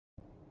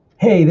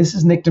Hey, this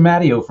is Nick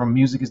DeMatteo from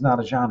Music is Not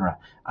a Genre.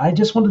 I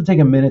just wanted to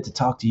take a minute to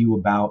talk to you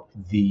about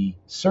the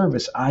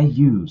service I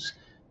use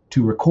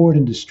to record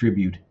and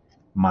distribute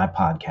my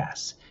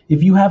podcasts.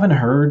 If you haven't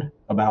heard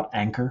about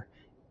Anchor,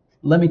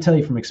 let me tell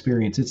you from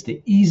experience, it's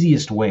the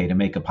easiest way to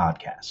make a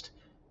podcast.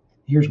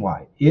 Here's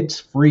why: it's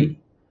free.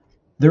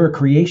 There are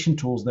creation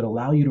tools that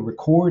allow you to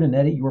record and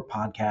edit your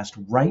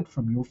podcast right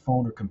from your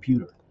phone or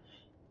computer.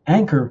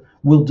 Anchor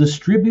will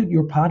distribute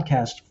your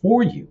podcast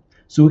for you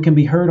so it can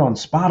be heard on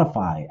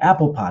Spotify,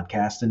 Apple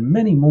Podcasts, and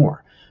many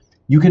more.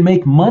 You can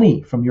make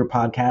money from your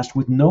podcast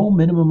with no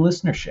minimum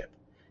listenership.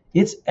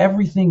 It's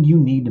everything you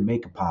need to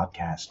make a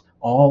podcast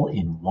all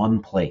in one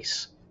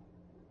place.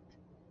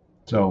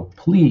 So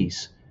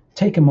please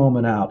take a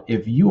moment out.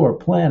 If you are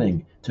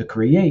planning to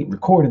create,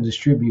 record, and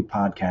distribute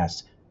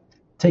podcasts,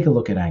 take a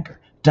look at Anchor.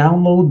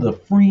 Download the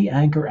free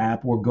Anchor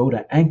app or go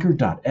to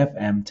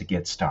anchor.fm to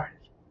get started.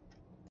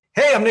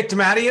 Hey, I'm Nick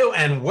DeMatteo,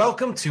 and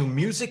welcome to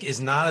Music is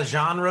Not a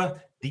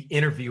Genre, the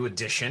interview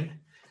edition.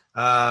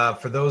 For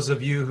those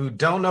of you who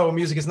don't know what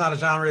Music is Not a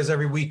Genre is,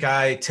 every week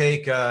I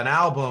take an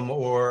album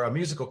or a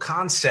musical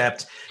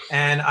concept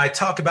and I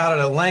talk about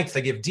it at length. I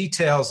give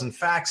details and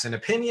facts and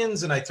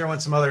opinions, and I throw in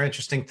some other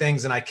interesting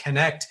things, and I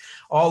connect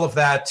all of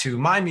that to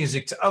my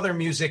music, to other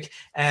music,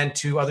 and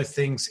to other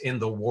things in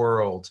the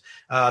world.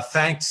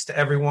 Thanks to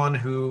everyone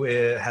who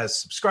has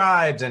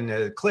subscribed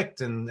and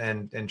clicked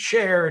and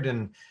shared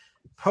and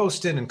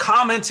posted and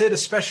commented.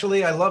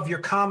 Especially, I love your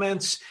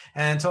comments,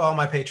 and to all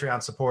my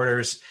Patreon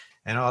supporters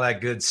and all that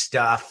good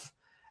stuff.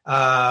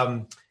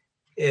 And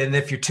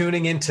if you're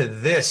tuning into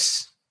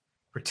this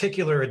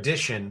particular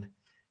edition,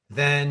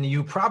 then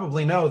you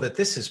probably know that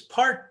this is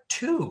part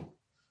 2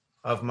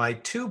 of my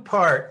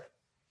 2-part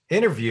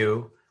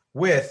interview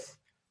with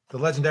the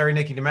legendary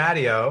Nicky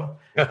DeMatteo.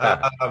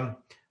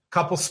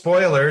 Couple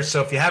spoilers.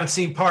 So if you haven't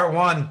seen part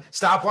 1,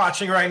 stop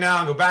watching right now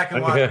and go back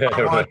and watch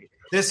part 1.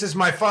 This is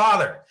my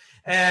father.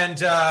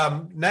 And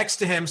next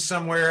to him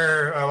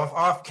somewhere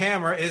off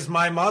camera is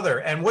my mother.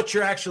 And what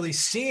you're actually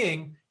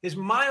seeing is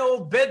my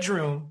old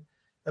bedroom,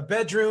 a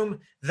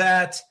bedroom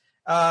that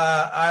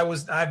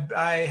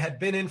I had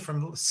been in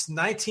from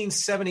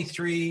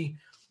 1973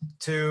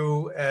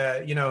 to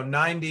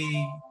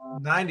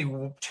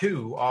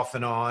 92 off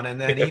and on,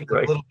 and then even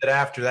right. A little bit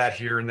after that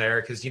here and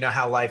there, because you know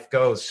how life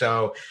goes.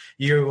 So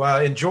you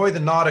enjoy the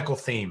nautical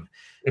theme.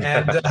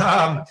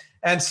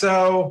 And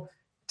so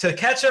to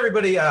catch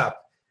everybody up,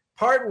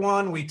 part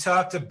 1, we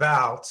talked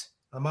about,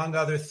 among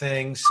other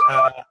things,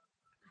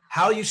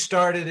 how you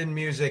started in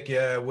music,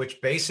 which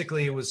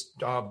basically was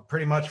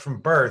pretty much from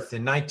birth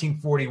in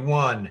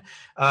 1941.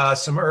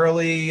 Some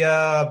early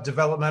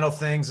developmental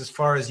things as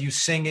far as you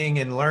singing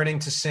and learning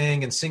to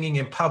sing and singing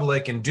in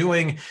public and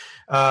doing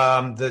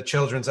the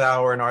Children's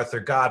Hour and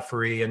Arthur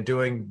Godfrey and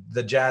doing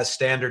the jazz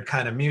standard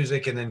kind of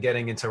music, and then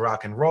getting into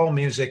rock and roll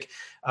music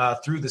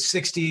through the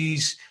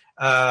 60s.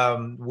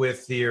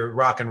 With your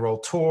rock and roll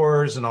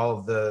tours and all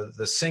of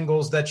the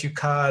singles that you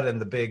cut and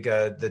the big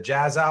the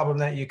jazz album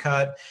that you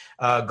cut,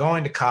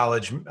 going to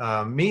college,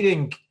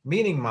 meeting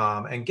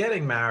mom and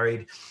getting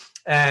married,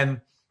 and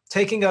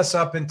taking us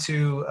up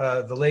into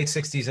the late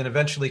 60s, and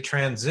eventually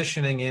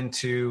transitioning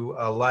into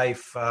a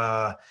life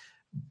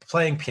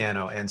playing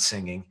piano and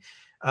singing.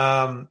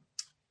 That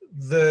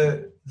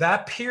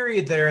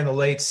period there in the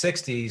late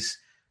 60s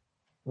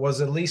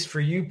was, at least for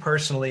you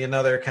personally,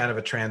 another kind of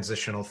a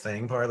transitional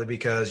thing, partly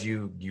because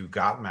you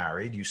got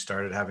married, you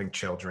started having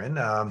children.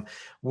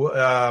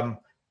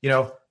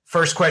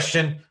 First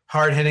question,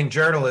 hard-hitting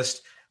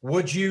journalist,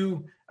 would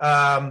you,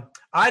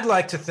 I'd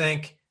like to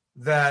think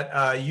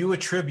that you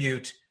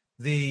attribute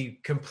the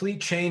complete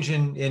change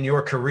in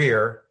your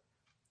career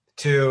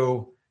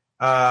to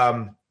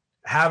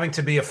having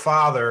to be a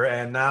father,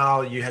 and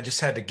now you had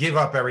just had to give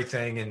up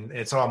everything, and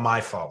it's all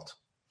my fault.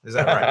 Is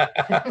that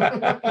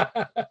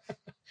right?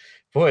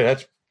 Boy,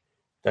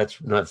 it's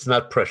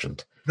not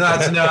prescient. No,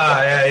 it's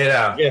not.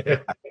 Yeah.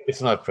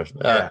 It's not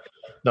prescient.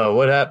 No,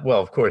 what happened? Well,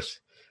 of course,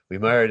 we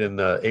married in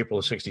April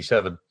of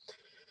 '67.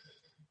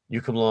 You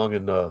come along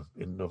in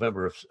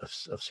November of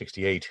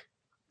 '68,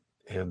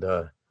 and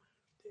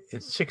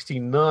in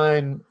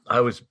 '69,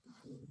 I was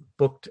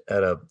booked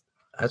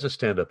as a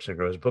stand-up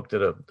singer. I was booked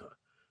at a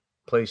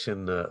place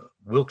in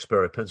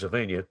Wilkes-Barre,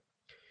 Pennsylvania.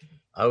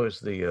 I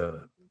was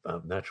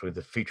naturally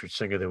the featured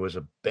singer. There was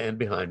a band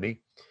behind me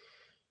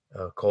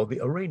called The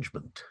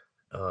Arrangement.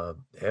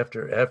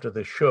 After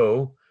the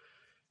show,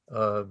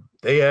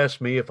 they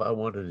asked me if I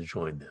wanted to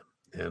join them,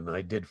 and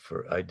I did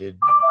for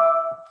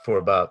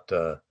about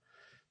a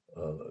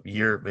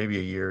year, maybe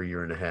a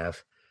year and a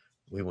half.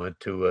 We went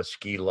to a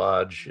ski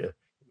lodge.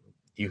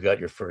 You got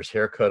your first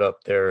haircut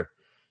up there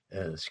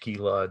at a ski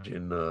lodge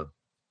in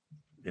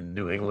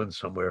New England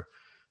somewhere,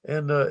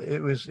 and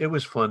it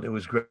was fun. It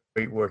was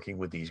great working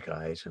with these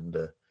guys, and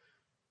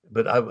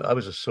but I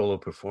was a solo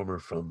performer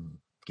from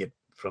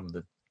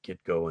the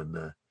get-go,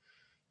 and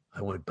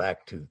I went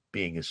back to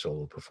being a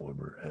solo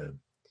performer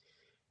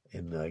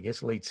in I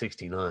guess late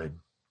 '69.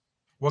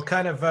 What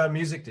kind of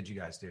music did you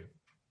guys do?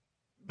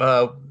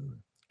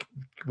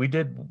 We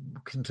did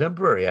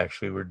contemporary,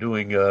 actually. We're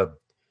doing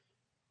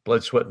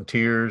Blood, Sweat, and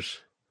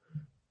Tears.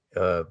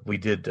 We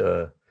did,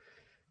 there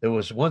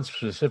was one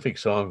specific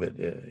song that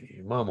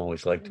your mom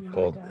always liked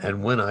called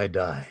And When I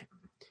Die.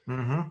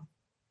 Mm-hmm.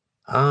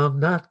 I'm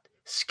not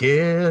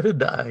scared of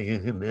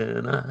dying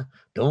and I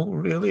don't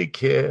really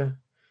care.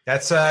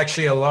 That's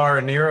actually a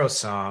Laura Nyro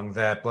song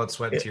that Blood,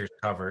 Sweat, and Tears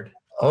covered.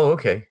 Oh,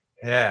 okay.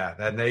 Yeah,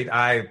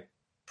 I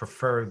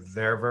prefer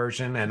their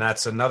version, and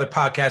that's another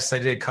podcast I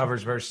did,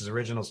 Covers versus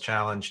Originals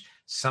Challenge.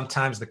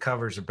 Sometimes the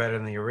covers are better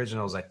than the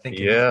originals. I think.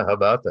 Yeah, how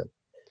about that?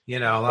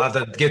 Not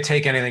to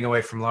take anything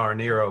away from Laura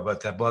Nyro, but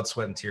that Blood,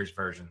 Sweat, and Tears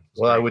version.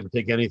 Well, I wouldn't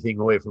take anything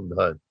away from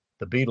the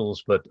Beatles,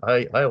 but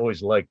I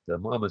always liked the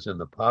Mamas and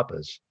the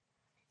Papas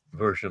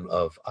version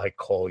of I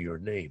Call Your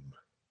Name.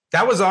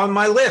 That was on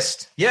my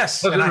list.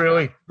 Yes. Was it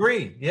really? I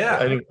agree.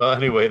 Yeah.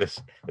 Anyway, there's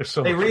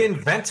so they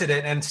reinvented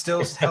it and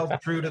still held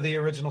true to the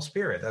original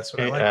spirit. That's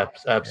what I like.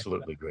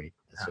 Absolutely great.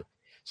 Yeah.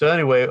 So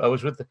anyway, I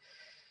was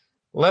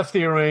left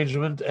the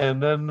arrangement,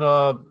 and then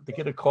to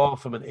get a call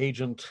from an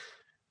agent,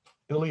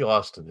 Billy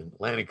Austin in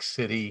Atlantic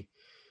City.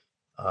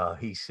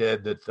 He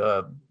said that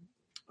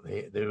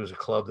there was a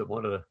club that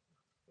wanted to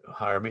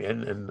hire me,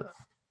 and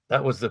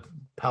that was the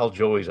Pal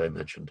Joey's I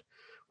mentioned,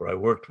 where I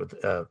worked with.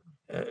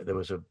 There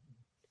was a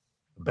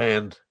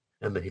band,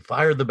 and he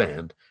fired the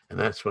band, and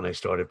that's when I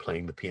started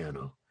playing the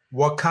piano.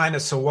 What kind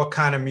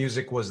of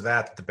music was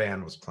that the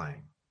band was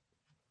playing?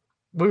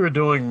 We were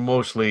doing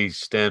mostly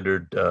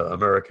standard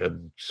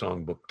American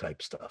songbook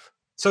type stuff.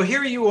 So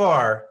here you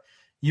are,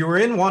 you were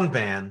in one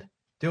band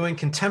doing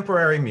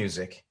contemporary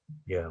music.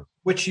 Yeah.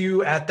 Which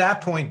you at that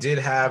point did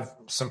have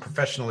some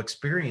professional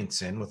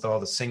experience in, with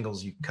all the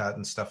singles you cut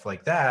and stuff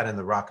like that, and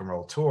the rock and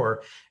roll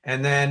tour.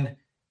 And then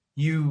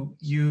you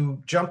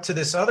jumped to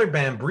this other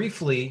band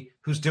briefly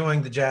who's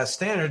doing the jazz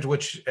standards,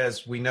 which,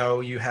 as we know,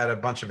 you had a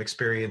bunch of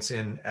experience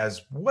in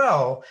as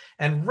well.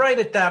 And right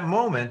at that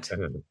moment,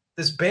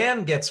 this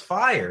band gets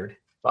fired.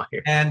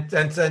 And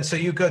so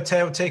you go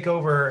take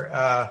over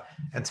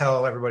and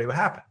tell everybody what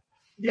happened.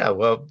 Yeah,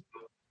 well,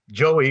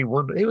 Joey, he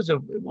was a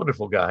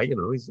wonderful guy.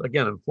 He's,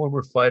 again, a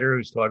former fighter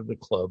who started the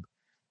club.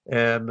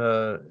 And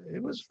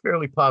it was a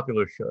fairly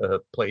popular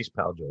place,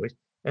 Pal Joey's.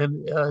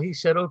 And he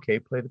said, okay,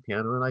 play the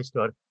piano. And I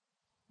started.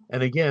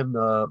 And again,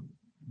 I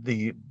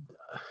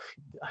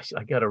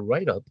got a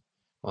write-up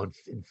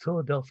in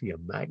Philadelphia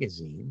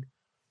Magazine.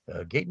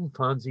 Gaten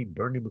Fonzie,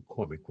 Bernie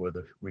McCormick were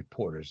the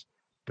reporters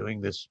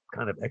doing this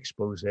kind of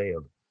expose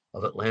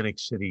of Atlantic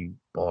City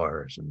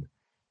bars. And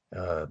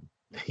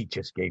he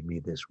just gave me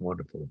this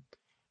wonderful,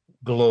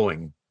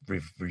 glowing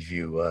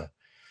review.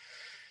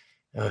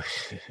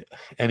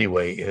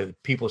 Anyway,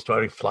 people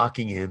started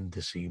flocking in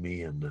to see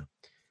me, and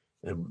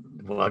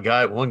one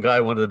guy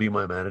wanted to be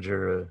my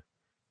manager,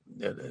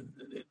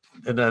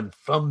 and then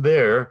from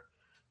there,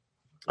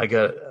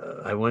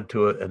 I went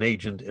to an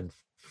agent in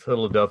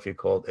Philadelphia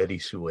called Eddie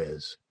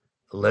Suez,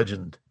 a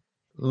legend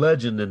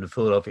in the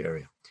Philadelphia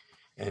area,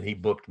 and he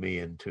booked me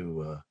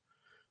into a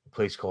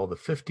place called the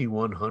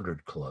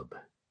 5100 Club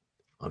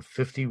on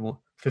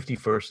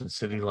 51st and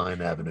City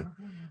Line Avenue.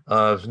 It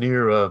was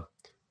near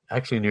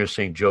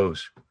St.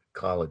 Joe's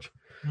College.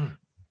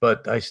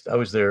 But I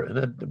was there,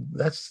 and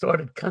that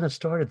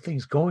started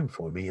things going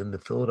for me in the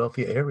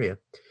Philadelphia area.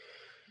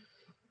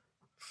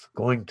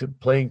 Going to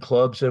playing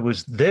clubs. It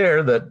was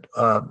there that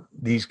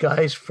these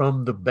guys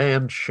from the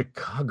band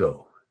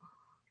Chicago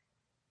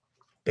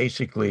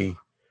basically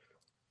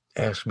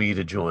asked me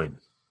to join.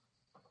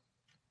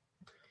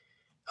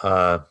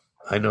 I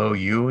know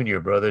you and your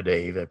brother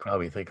Dave, I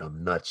probably think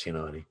I'm nuts,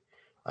 and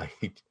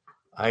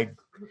I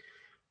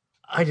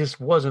just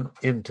wasn't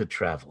into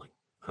traveling.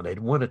 And I'd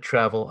want to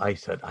travel. I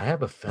said, I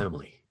have a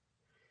family.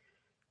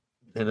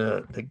 And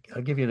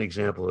I'll give you an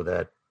example of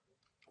that.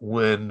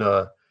 When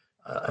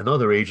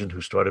another agent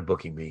who started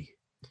booking me,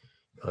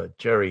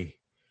 Jerry,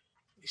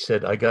 he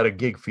said, I got a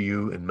gig for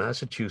you in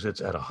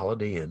Massachusetts at a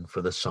Holiday Inn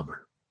for the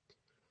summer.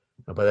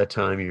 Now, by that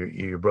time,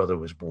 your brother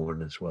was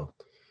born as well.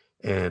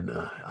 And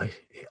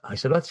I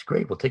said, that's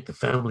great. We'll take the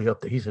family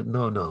up there. He said,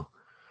 no,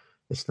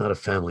 it's not a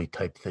family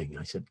type thing.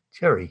 I said,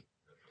 Jerry,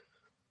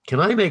 can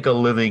I make a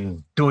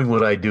living doing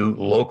what I do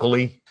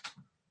locally?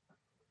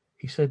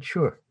 He said,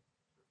 sure.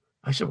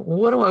 I said, well,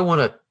 what do I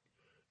want to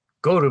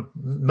go to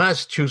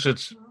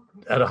Massachusetts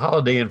at a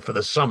Holiday Inn for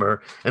the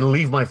summer and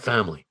leave my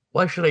family?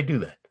 Why should I do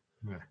that?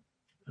 Yeah.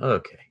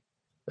 Okay.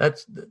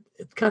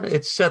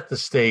 It set the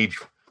stage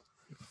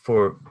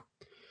for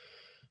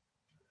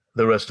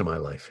the rest of my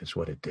life is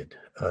what it did.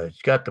 It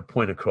got the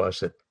point across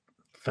that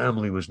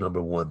family was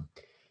number one.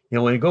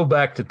 When you go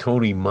back to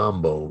Tony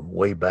Mambo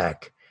way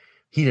back,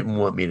 he didn't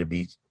want me to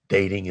be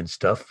dating and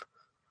stuff.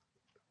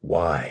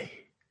 Why?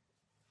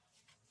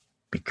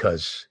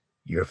 Because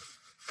your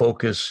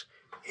focus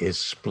is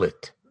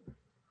split.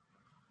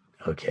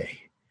 Okay.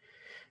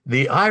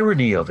 The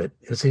irony of it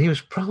is that he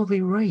was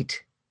probably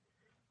right.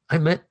 I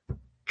met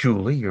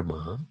Julie, your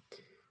mom,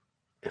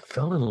 and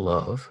fell in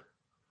love,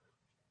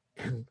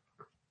 and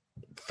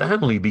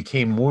family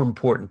became more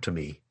important to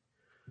me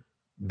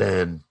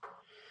than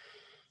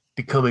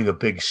becoming a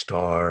big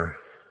star.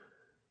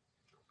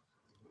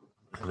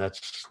 And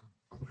that's...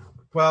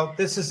 Well,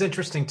 this is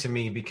interesting to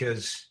me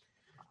because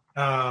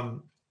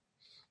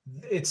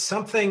it's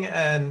something,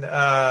 and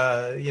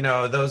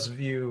those of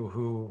you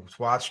who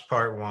watched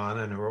part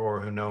one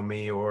or who know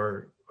me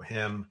or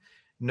him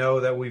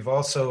know that we've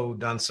also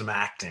done some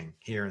acting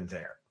here and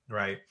there,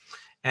 right?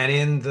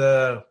 And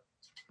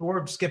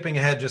we're skipping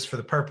ahead just for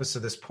the purpose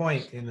of this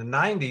point. In the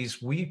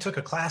 90s, we took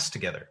a class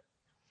together.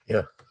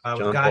 Yeah.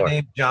 With a guy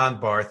named John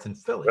Barth in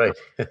Philly. Right.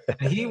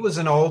 And he was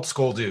an old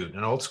school dude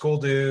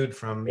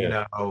from,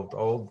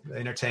 old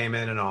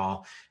entertainment and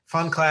all.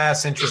 Fun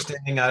class,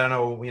 interesting. I don't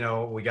know,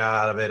 what we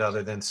got out of it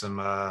other than some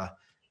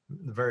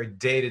very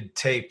dated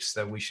tapes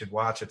that we should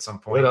watch at some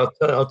point. Wait,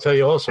 I'll tell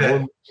you also.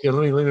 Let me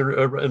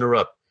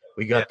interrupt.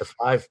 We got the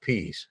 5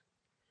 Ps.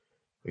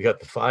 We got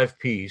the 5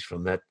 Ps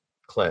from that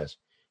class.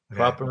 Okay.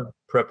 Proper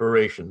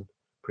preparation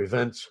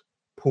prevents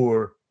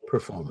poor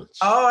performance.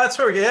 Oh, that's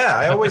where,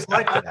 I always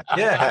liked that.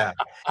 Yeah.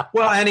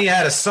 Well, and he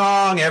had a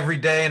song every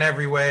day in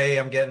every way.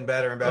 I'm getting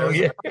better and better. Oh,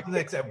 yeah.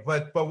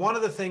 But one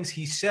of the things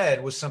he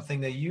said was something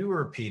that you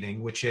were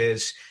repeating, which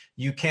is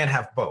you can't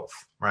have both,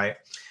 right?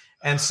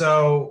 And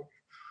so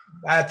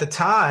at the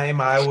time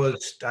I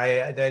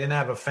didn't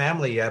have a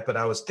family yet, but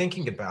I was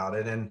thinking about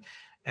it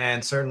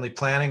and certainly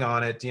planning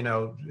on it,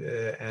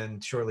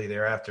 and shortly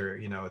thereafter,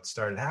 it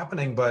started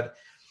happening. But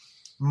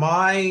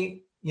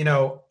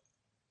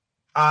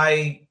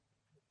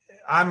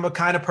I'm a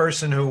kind of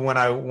person who, when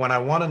I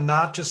want to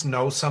not just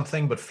know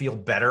something, but feel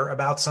better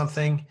about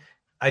something,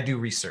 I do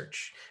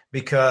research,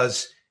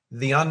 because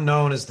the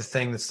unknown is the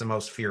thing that's the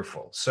most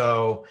fearful.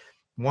 So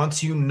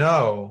once you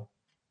know,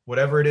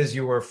 whatever it is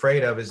you were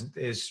afraid of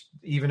is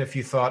even if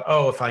you thought,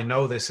 oh, if I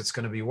know this, it's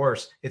going to be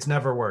worse. It's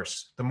never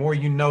worse. The more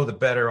you know, the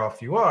better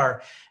off you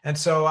are. And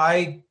so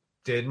I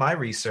did my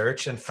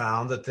research and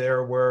found that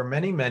there were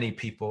many, many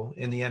people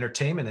in the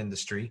entertainment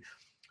industry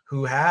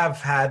who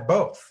have had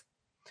both,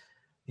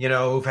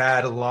 who've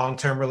had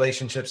long-term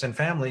relationships and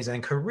families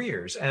and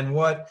careers. And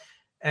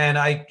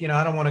I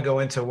don't want to go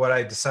into what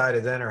I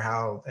decided then or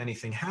how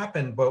anything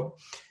happened, but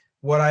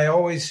what I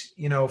always,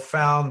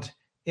 found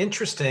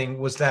interesting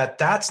was that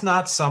that's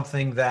not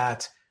something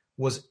that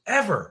was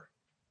ever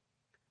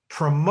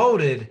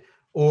promoted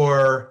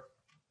or,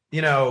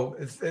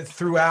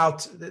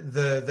 throughout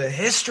the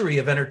history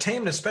of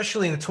entertainment,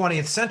 especially in the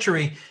 20th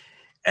century.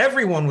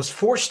 Everyone was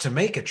forced to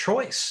make a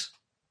choice.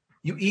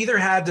 You either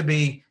had to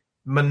be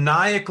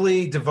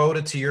maniacally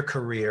devoted to your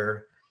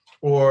career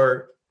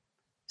or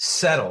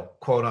settle,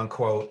 quote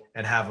unquote,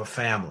 and have a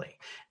family.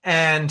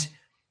 And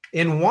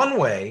in one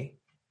way,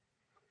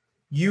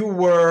 you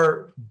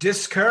were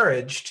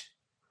discouraged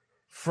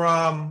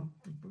from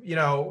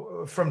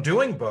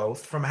doing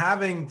both, from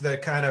having the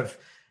kind of,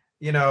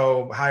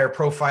 higher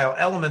profile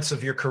elements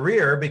of your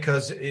career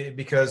because,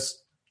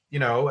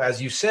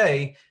 as you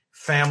say,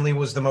 family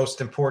was the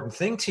most important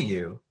thing to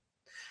you.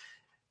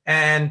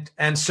 And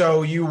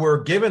so you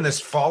were given this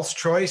false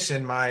choice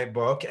in my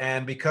book.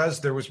 And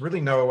because there was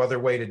really no other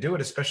way to do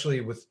it,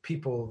 especially with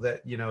people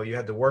that, you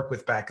had to work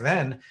with back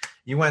then,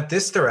 you went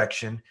this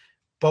direction.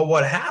 But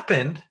what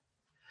happened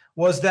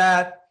was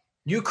that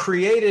you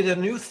created a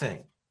new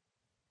thing,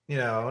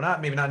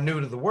 maybe not new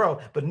to the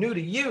world, but new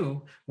to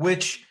you,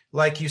 which,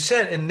 like you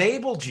said,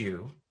 enabled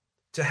you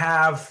to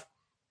have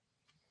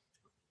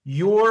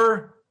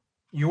your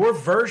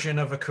version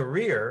of a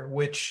career,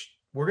 which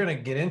we're going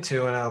to get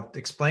into, and I'll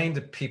explain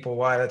to people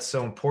why that's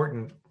so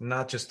important,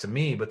 not just to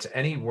me, but to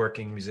any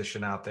working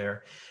musician out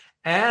there,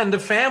 and a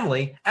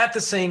family at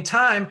the same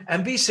time,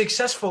 and be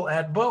successful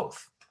at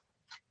both.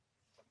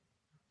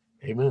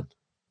 Amen.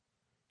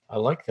 I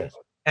like that.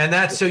 And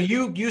that's, so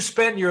you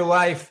spent your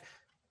life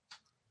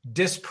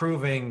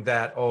disproving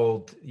that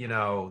old,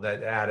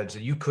 that adage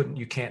that you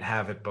can't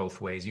have it both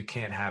ways. You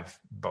can't have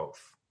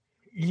both.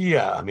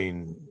 Yeah. I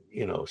mean,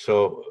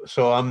 so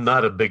I'm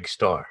not a big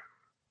star.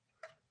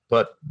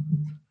 But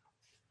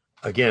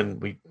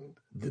again,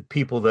 the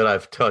people that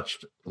I've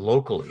touched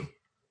locally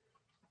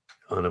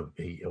on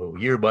a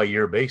year by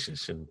year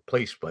basis and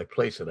place by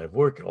place that I've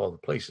worked, all the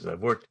places I've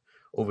worked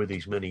over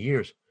these many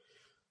years,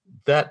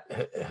 that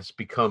has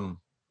become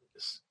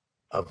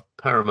of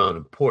paramount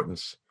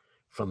importance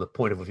from the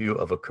point of view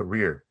of a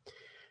career.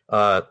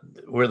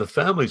 Where the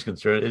family's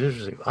concerned, it's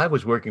interesting. I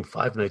was working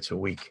 5 nights a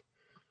week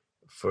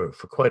for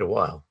quite a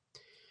while,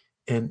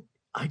 and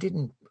I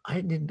didn't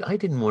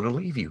want to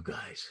leave you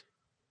guys.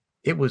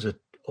 It was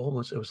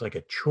like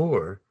a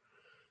chore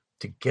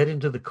to get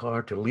into the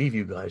car to leave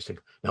you guys.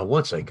 Now,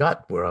 once I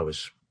got where I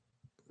was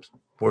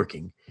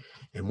working,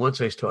 and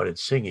once I started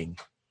singing,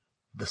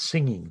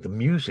 the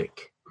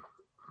music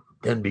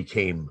then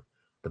became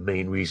the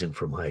main reason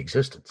for my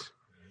existence.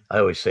 I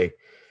always say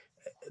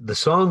the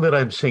song that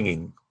I'm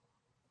singing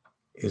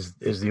is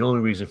the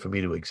only reason for me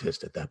to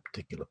exist at that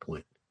particular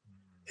point.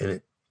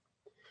 And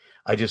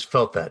I just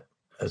felt that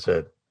I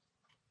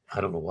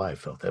don't know why I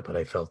felt that, but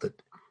I felt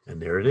it.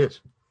 And there it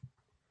is.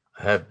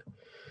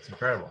 It's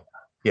incredible.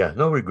 Yeah,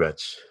 no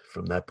regrets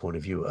from that point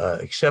of view,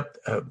 except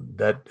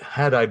that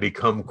had I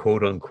become,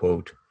 quote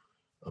unquote,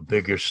 a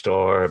bigger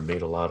star,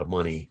 made a lot of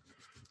money,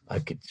 I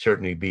could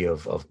certainly be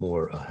of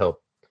more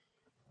help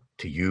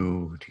to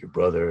you, to your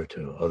brother,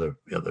 to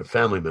other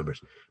family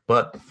members.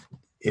 But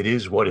it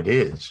is what it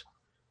is.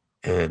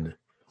 And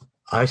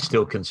I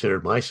still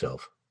consider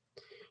myself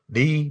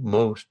the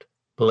most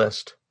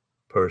blessed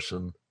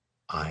person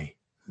I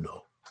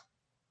know.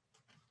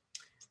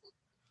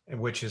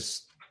 Which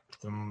is,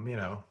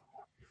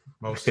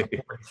 most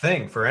important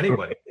thing for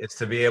anybody. It's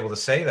to be able to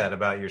say that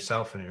about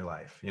yourself and your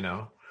life,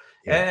 Yeah.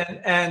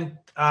 And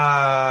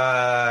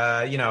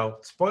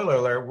spoiler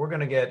alert, we're going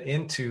to get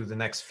into the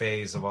next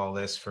phase of all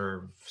this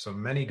for so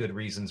many good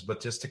reasons,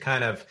 but just to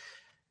kind of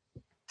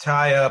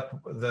tie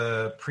up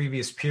the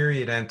previous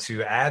period and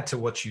to add to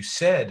what you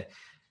said,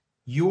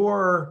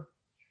 your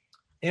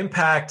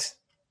impact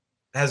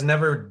has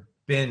never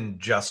been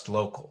just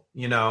local,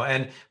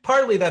 and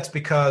partly that's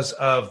because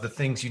of the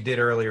things you did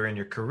earlier in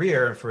your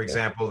career. For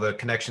example, the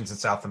connections in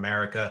South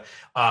America.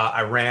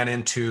 I ran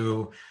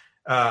into,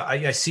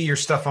 I see your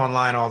stuff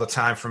online all the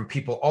time from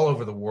people all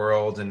over the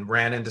world, and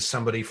ran into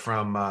somebody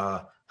from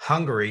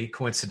Hungary,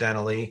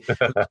 coincidentally,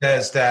 who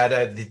says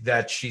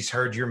that she's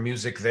heard your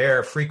music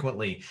there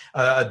frequently.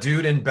 A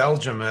dude in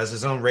Belgium has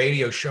his own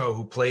radio show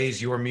who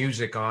plays your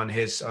music on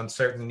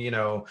certain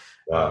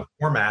Wow.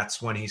 formats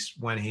when he's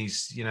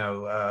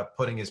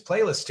putting his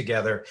playlist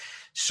together.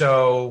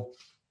 So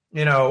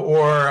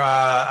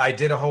I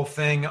did a whole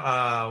thing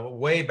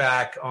way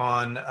back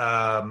on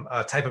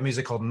a type of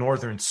music called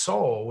Northern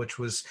Soul, which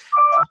was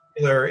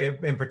popular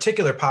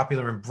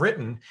in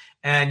Britain.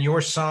 And your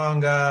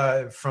song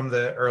from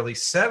the early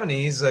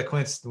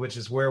 70s, which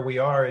is where we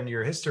are in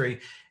your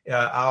history,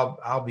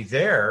 I'll Be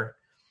There.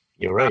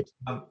 You're right.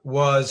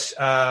 Was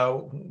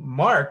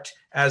marked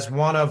as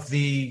one of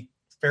the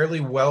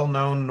fairly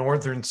well-known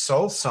Northern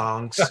Soul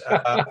songs,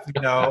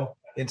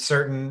 in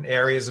certain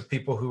areas of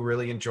people who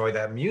really enjoy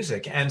that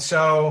music. And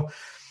so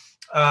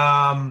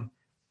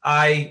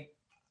I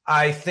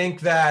think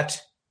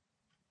that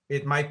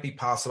it might be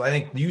possible. I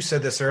think you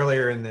said this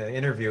earlier in the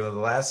interview of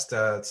the last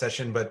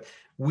session, but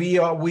we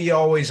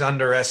always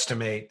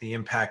underestimate the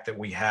impact that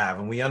we have,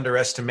 and we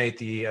underestimate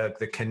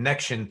the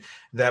connection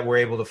that we're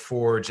able to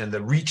forge and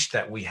the reach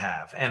that we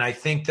have. And I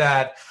think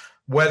that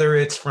whether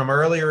it's from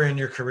earlier in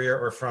your career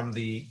or from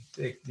the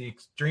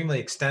extremely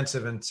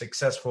extensive and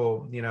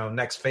successful,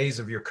 next phase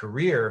of your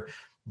career,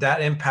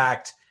 that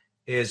impact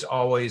is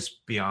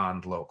always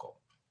beyond local.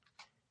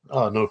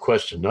 Oh, no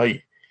question.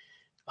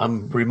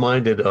 I'm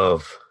reminded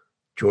of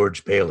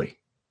George Bailey.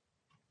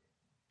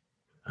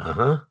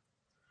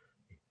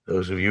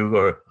 Those of you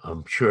are,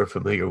 I'm sure,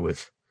 familiar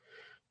with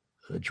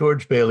the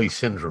George Bailey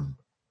syndrome.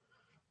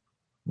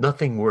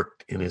 Nothing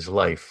worked in his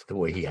life the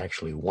way he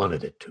actually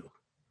wanted it to.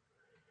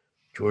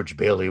 George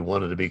Bailey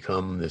wanted to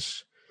become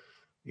this,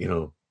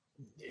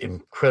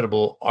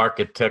 incredible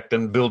architect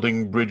and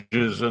building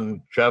bridges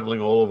and traveling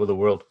all over the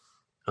world.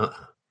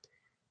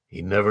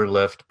 He never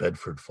left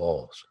Bedford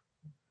Falls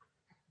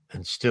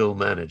and still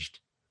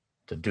managed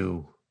to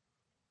do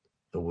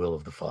the will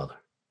of the Father.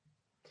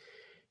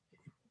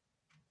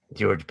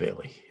 George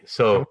Bailey.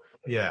 So,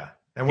 yeah.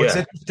 And what's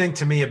interesting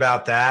to me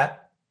about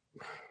that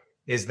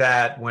is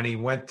that when he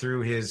went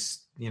through his,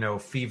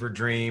 fever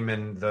dream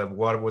and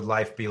what would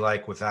life be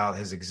like without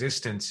his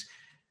existence,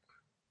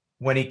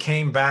 when he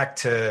came back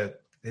to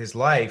his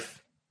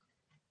life,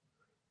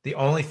 the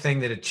only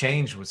thing that had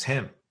changed was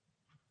him.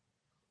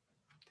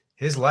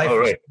 His life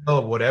was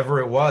still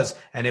whatever it was,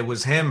 and it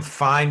was him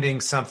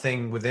finding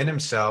something within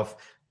himself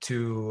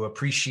to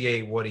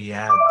appreciate what he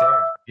had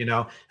there.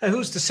 And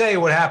who's to say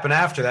what happened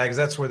after that? Because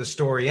that's where the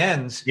story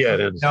ends. Yeah, it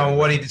ends.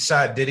 What he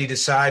decided, did he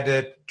decide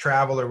to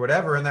travel or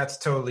whatever? And that's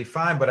totally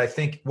fine. But I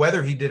think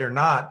whether he did or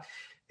not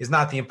is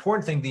not the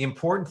important thing. The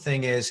important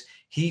thing is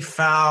he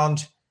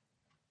found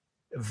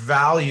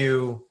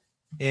value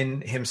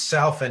in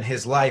himself and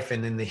his life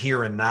and in the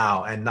here and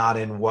now, and not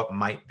in what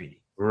might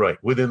be. Right.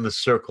 Within the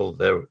circle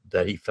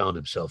that he found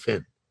himself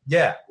in.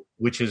 Yeah.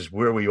 Which is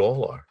where we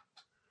all are.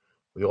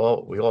 We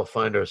all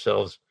find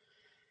ourselves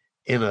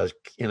in a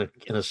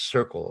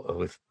circle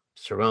with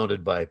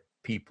surrounded by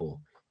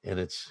people, and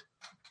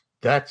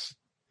that's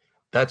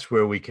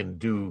where we can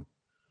do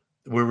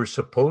where we're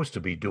supposed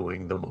to be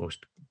doing the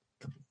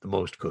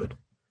most good.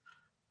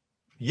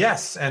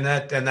 Yes, and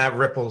that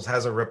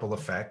has a ripple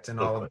effect and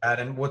all of that.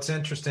 And what's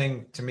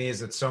interesting to me is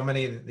that so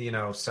many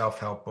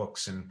self-help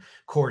books and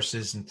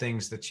courses and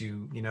things that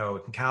you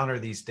encounter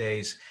these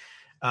days,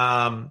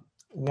 one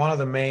of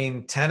the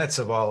main tenets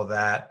of all of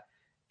that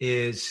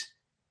is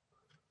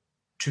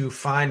to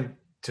find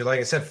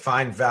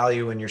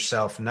value in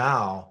yourself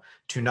now,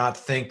 to not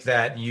think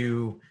that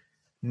you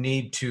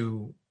need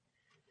to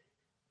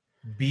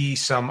be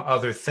some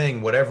other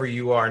thing. Whatever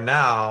you are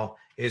now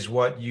is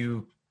what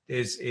you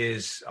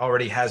is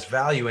already has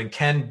value, and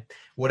can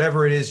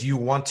whatever it is you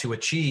want to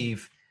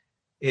achieve,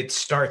 it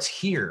starts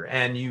here.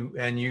 And you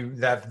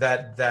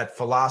that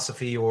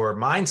philosophy or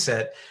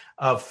mindset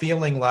of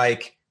feeling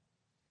like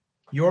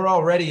you're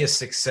already a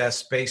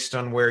success based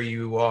on where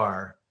you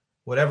are.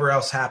 Whatever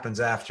else happens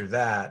after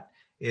that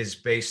is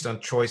based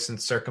on choice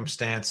and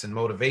circumstance and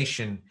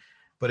motivation,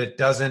 but it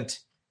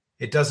doesn't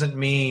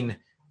mean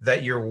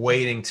that you're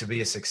waiting to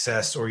be a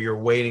success or you're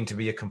waiting to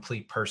be a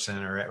complete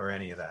person or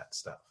any of that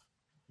stuff.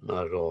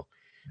 Not at all.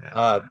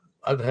 Yeah.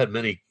 I've had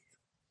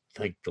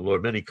thank the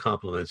Lord, many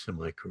compliments in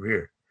my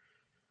career.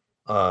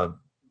 Now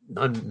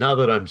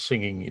that I'm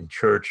singing in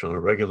church on a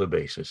regular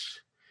basis,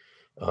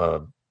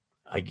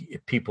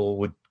 people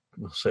will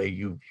say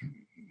you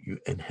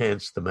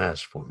enhance the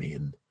mass for me,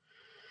 and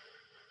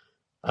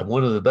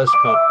one of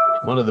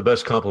the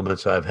best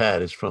compliments I've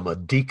had is from a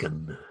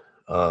deacon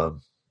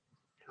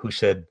who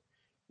said,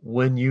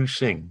 "When you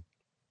sing,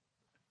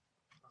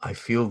 I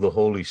feel the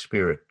Holy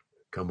Spirit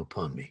come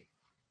upon me."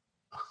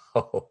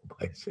 Oh,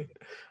 I said,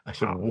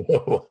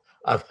 whoa!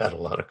 I've had a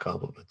lot of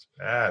compliments.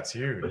 That's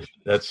huge.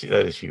 That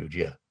is huge,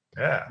 yeah.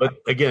 Yeah. But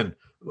again,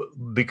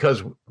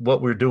 because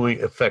what we're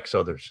doing affects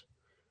others,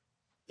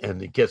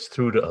 and it gets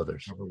through to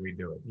others. However we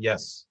do it.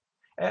 Yes.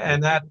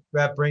 And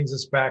that brings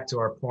us back to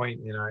our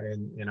point in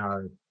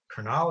our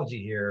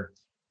chronology here.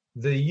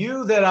 The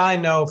you that I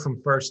know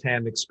from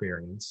firsthand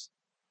experience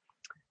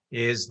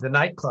is the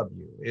nightclub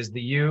you, is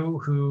the you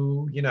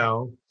who,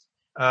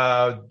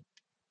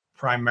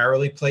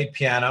 primarily played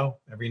piano,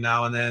 every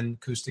now and then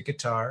acoustic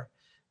guitar,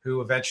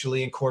 who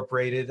eventually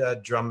incorporated a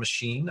drum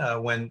machine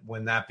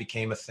when that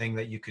became a thing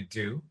that you could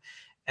do,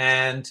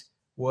 and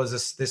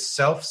was this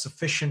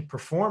self-sufficient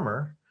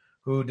performer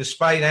who,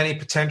 despite any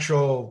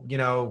potential,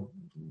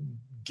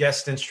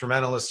 guest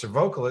instrumentalists or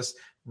vocalists,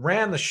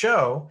 ran the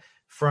show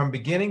from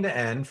beginning to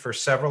end for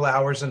several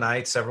hours a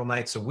night, several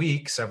nights a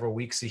week, several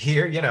weeks a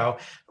year,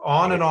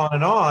 on and on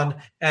and on.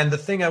 And the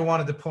thing I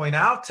wanted to point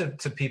out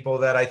to people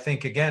that I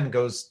think, again,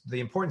 the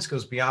importance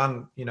goes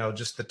beyond,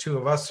 just the two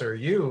of us or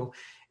you,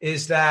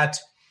 is that,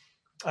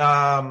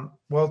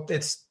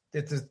 there's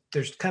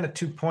kind of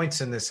 2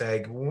 points in this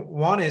egg.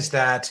 One is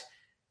that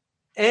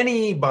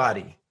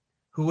anybody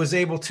who was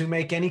able to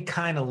make any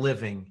kind of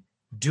living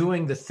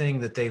doing the thing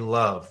that they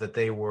love, that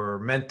they were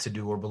meant to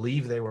do or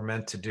believe they were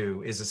meant to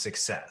do, is a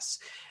success.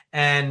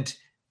 And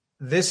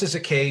this is a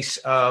case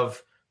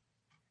of,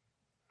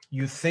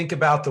 you think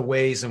about the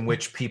ways in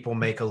which people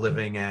make a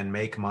living and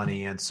make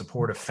money and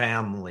support a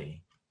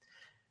family.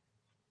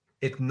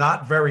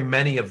 Not very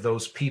many of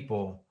those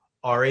people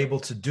are able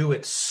to do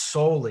it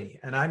solely,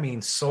 and I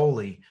mean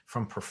solely,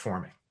 from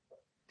performing.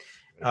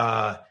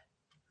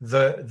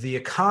 The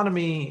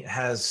economy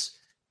has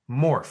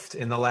morphed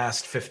in the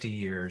last 50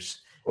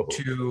 years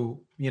to,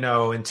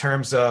 in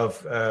terms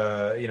of,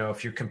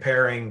 if you're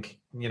comparing,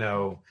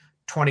 $2021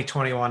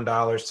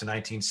 to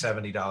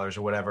 $1970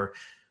 or whatever,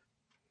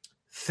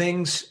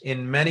 things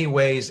in many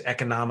ways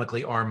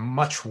economically are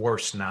much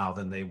worse now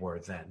than they were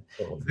then.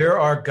 There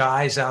are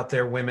guys out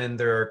there, women,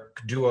 there are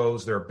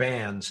duos, there are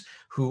bands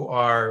who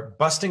are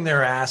busting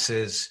their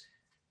asses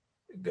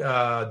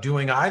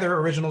doing either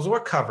originals or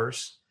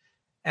covers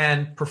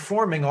and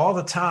performing all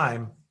the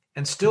time,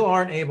 and still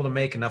aren't able to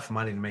make enough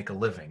money to make a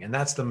living. And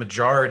that's the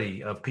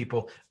majority of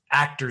people,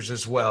 actors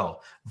as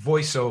well,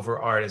 voiceover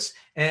artists,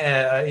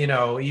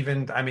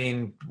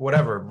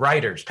 whatever,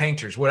 writers,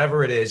 painters,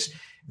 whatever it is.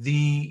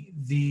 The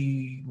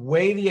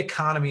way the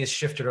economy has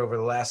shifted over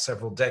the last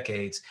several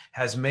decades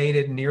has made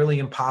it nearly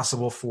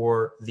impossible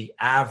for the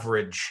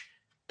average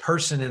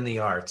person in the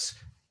arts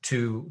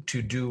to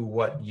do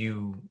what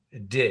you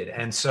did.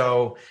 And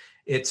so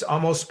it's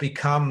almost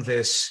become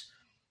this,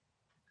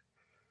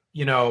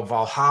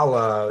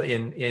 Valhalla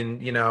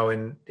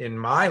in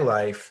my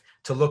life,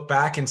 to look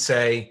back and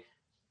say,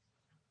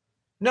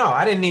 no,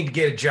 I didn't need to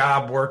get a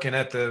job working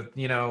at the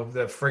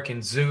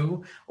freaking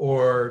zoo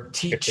or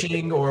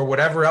teaching or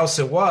whatever else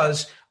it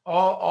was.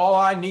 All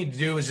I need to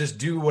do is just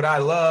do what I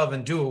love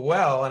and do it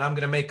well, and I'm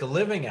going to make a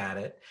living at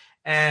it.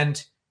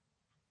 And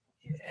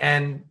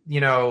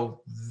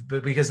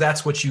because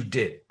that's what you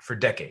did for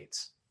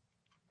decades.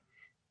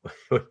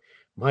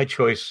 My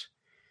choice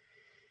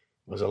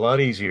was a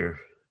lot easier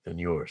than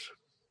yours.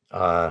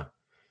 I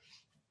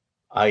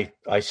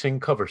sing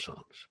cover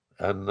songs,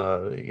 and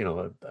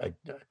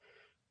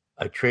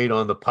I trade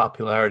on the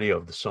popularity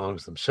of the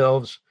songs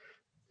themselves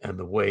and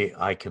the way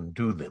I can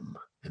do them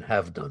and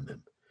have done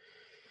them.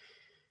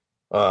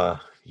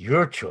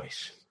 Your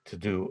choice to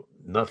do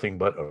nothing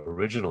but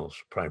originals,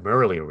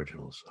 primarily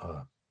originals,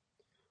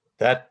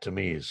 that to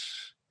me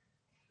is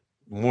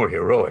more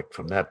heroic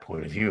from that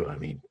point of view. I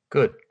mean,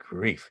 good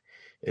grief.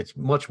 It's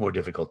much more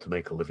difficult to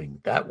make a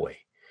living that way.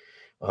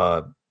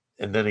 And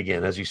then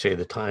again, as you say,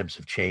 the times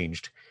have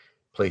changed,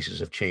 places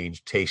have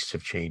changed, tastes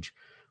have changed.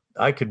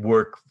 I could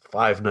work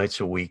 5 nights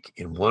a week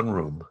in one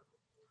room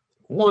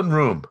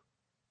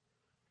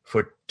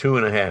for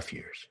 2.5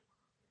 years.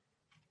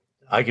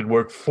 I could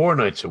work 4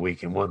 nights a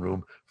week in one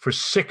room for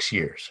 6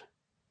 years.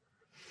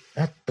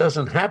 That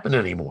doesn't happen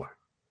anymore.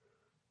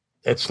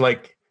 It's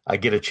like I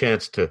get a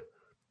chance to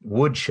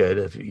woodshed,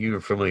 if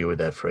you're familiar with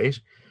that phrase,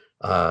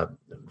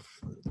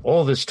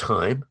 all this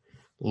time,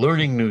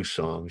 learning new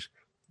songs,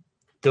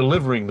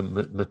 delivering the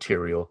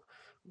material,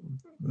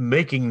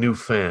 making new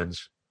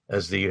fans,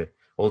 as the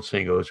old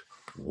saying goes,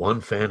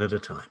 one fan at a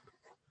time.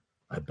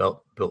 I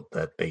built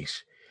that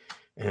base,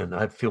 and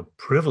I feel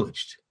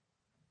privileged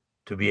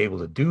to be able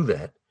to do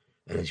that.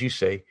 And as you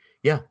say,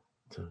 yeah,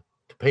 to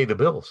pay the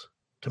bills,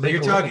 to So make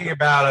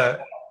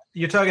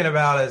you're talking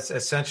about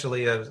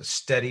essentially a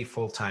steady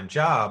full-time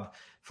job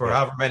for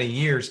however many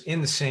years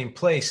in the same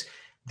place.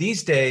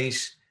 These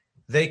days,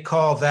 they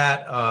call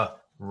that a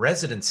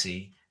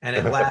residency, and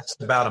it lasts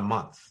about a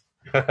month.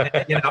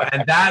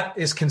 And that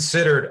is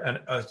considered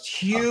a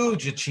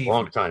huge achievement.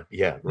 Long time,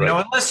 yeah,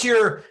 right.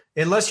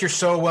 Unless you're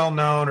so well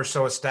known or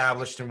so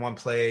established in one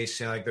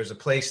place. Like there's a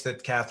place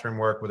that Catherine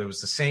worked with. It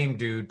was the same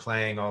dude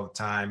playing all the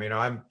time.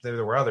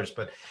 There were others,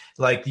 but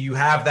like you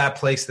have that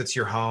place that's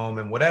your home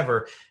and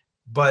whatever.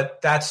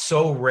 But that's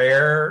so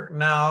rare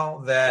now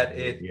that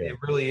it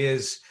really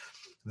is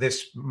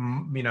this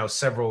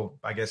several,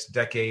 I guess,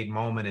 decade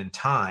moment in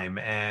time.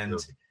 And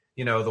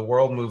the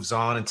world moves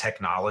on and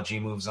technology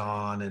moves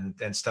on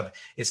and stuff.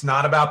 It's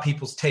not about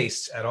people's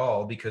tastes at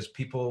all, because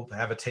people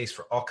have a taste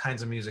for all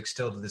kinds of music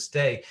still to this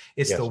day.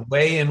 It's the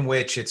way in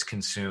which it's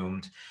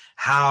consumed,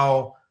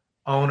 how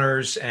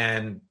owners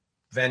and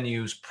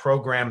venues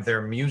program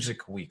their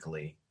music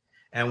weekly,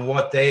 and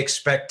what they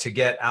expect to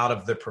get out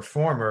of the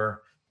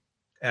performer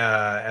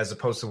as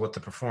opposed to what the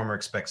performer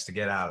expects to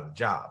get out of the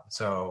job.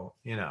 So,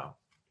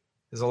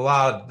 there's a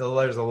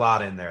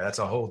lot in there. That's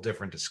a whole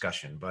different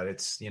discussion, but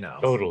it's,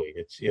 Totally.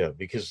 It's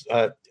because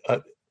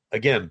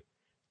again,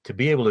 to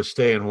be able to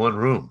stay in one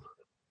room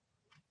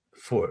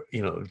for,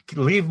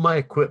 leave my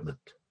equipment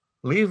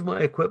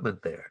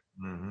there.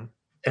 Mm-hmm.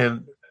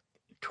 And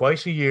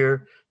twice a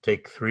year,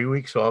 take 3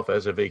 weeks off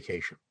as a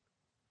vacation.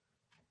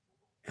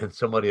 And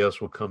somebody else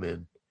will come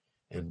in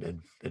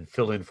and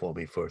fill in for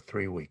me for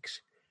 3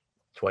 weeks,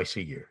 twice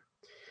a year.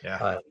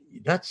 Yeah.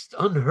 That's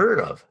unheard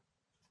of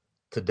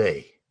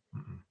today.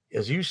 Mm-hmm.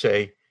 As you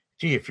say,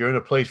 gee, if you're in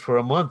a place for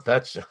a month,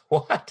 that's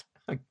what?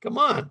 Come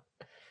on.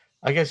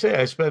 Like I say,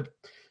 I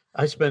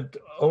spent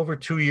over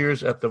 2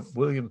 years at the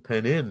William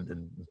Penn Inn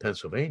in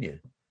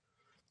Pennsylvania,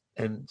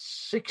 and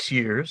 6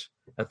 years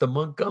at the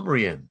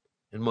Montgomery Inn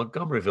in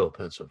Montgomeryville,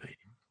 Pennsylvania.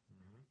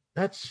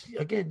 That's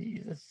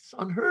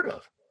unheard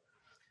of.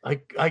 I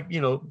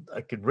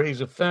could raise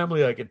a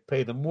family, I could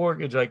pay the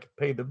mortgage, I could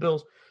pay the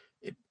bills.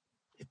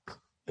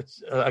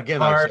 It's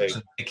again, I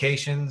say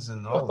vacations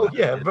and all that.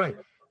 Yeah, right.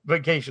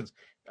 Vacations.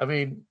 I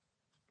mean,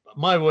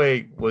 my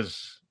way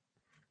was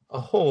a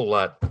whole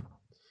lot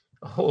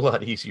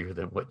easier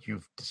than what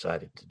you've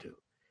decided to do.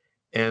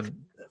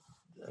 And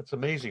that's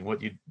amazing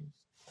what you.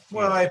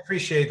 Well, I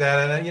appreciate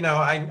that. And,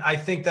 I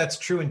think that's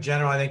true in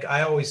general. I think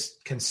I always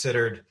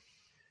considered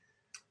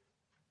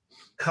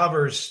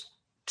covers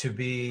to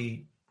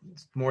be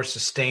more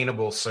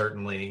sustainable,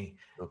 certainly,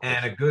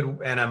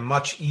 and a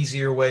much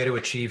easier way to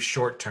achieve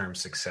short-term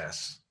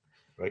success.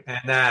 Right. And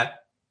that,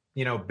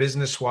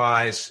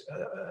 business-wise,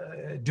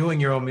 doing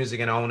your own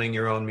music and owning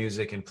your own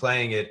music and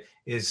playing it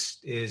is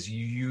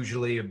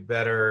usually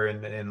better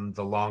in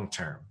the long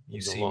term.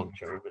 You see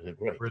long-term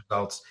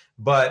results.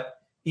 But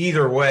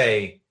either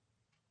way,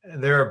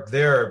 there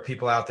are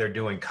people out there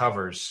doing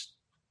covers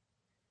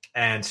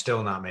and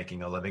still not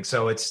making a living.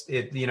 So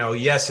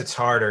yes, it's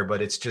harder,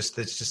 but it's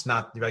just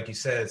not, like you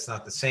said, it's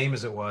not the same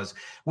as it was,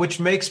 which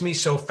makes me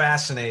so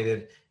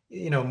fascinated,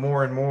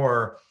 more and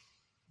more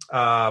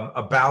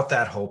about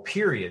that whole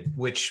period,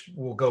 which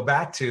we'll go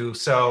back to.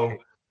 So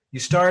you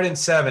started in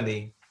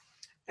 70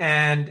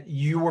 and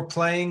you were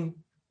playing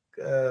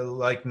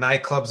like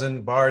nightclubs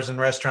and bars and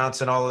restaurants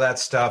and all of that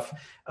stuff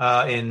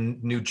in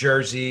New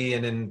Jersey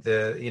and in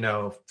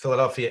the,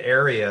 Philadelphia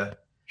area.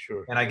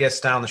 Sure. And I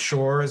guess down the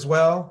shore as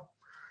well.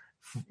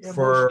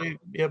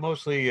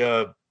 Mostly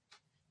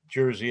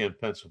Jersey and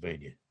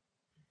Pennsylvania.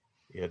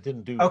 Yeah,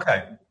 didn't do.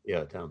 Okay.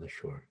 Yeah, down the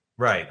shore.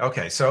 Right.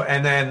 Okay. So,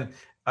 and then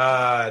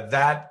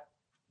that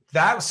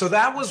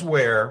was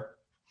where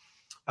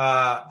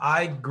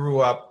I grew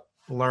up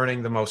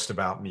learning the most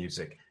about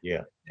music.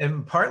 Yeah.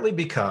 And partly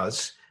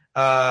because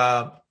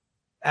as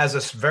a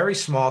very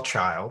small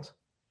child,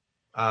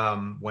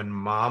 when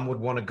mom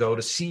would want to go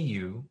to see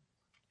you,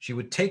 she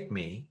would take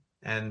me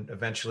and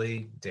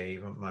eventually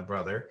Dave, my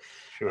brother.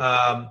 Sure.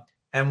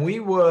 And we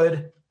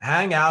would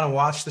hang out and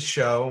watch the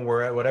show, and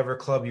we're at whatever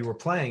club you were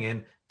playing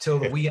in till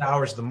the wee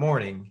hours of the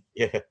morning.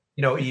 Yeah.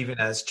 Even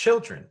as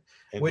children,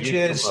 and which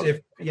is,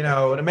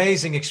 an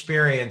amazing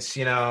experience,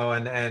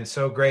 and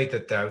so great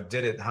that I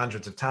did it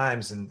hundreds of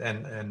times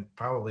and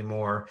probably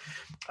more.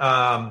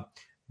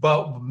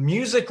 But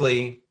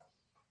musically,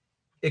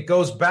 it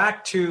goes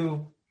back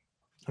to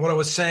what I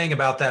was saying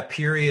about that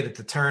period at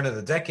the turn of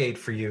the decade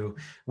for you,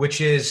 which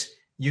is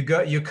you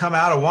come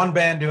out of one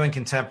band doing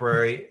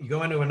contemporary, you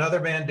go into another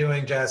band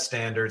doing jazz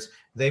standards.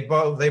 They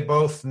both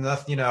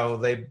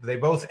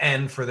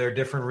end for their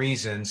different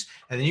reasons.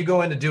 And then you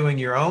go into doing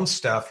your own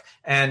stuff.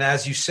 And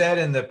as you said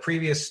in the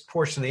previous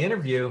portion of the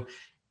interview,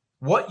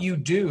 what you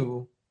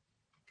do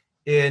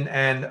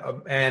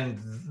and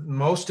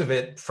most of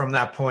it from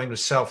that point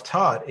was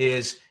self-taught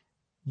is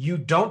you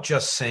don't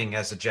just sing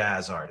as a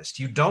jazz artist.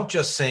 You don't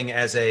just sing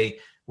as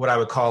what I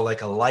would call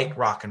like a light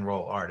rock and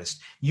roll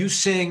artist. You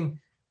sing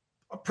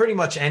pretty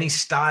much any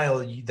style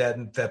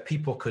that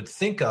people could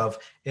think of,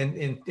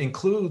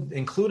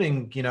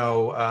 including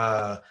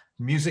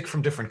music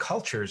from different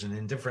cultures and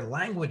in different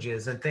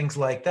languages and things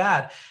like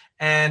that.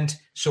 And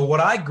so what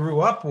I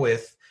grew up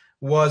with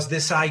was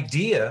this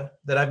idea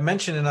that I've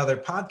mentioned in other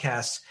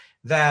podcasts,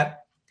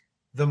 that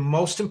the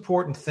most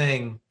important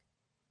thing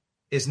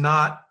is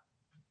not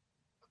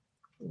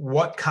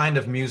what kind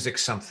of music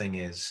something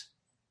is.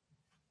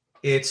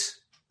 It's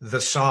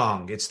the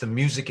song, it's the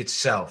music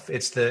itself,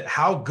 it's the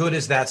how good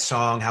is that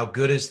song, how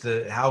good is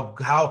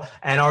how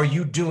and are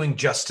you doing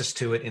justice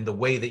to it in the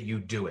way that you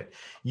do it.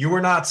 You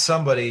are not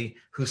somebody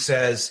who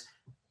says,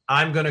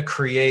 I'm going to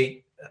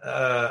create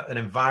an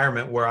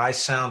environment where I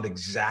sound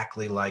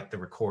exactly like the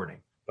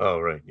recording. Oh,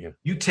 right. Yeah.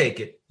 You take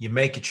it, you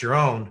make it your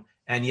own,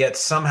 and yet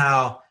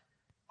somehow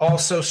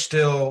also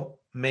still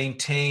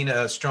maintain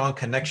a strong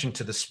connection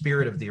to the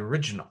spirit of the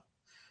original.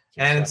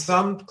 And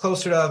some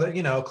closer to other,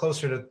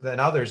 than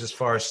others as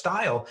far as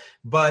style.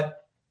 But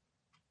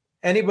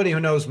anybody who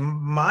knows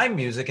my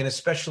music, and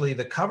especially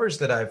the covers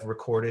that I've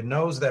recorded,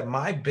 knows that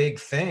my big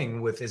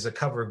thing with is a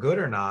cover good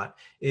or not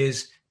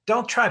is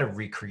don't try to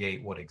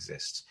recreate what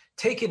exists.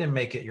 Take it and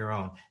make it your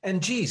own.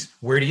 And geez,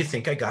 where do you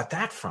think I got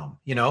that from?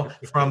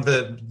 From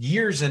the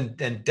years and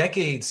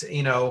decades,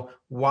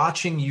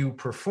 watching you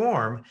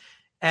perform.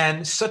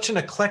 And such an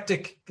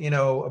eclectic,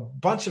 a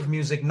bunch of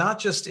music, not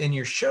just in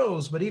your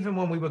shows, but even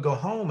when we would go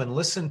home and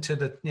listen to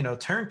the,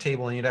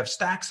 turntable, and you'd have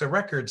stacks of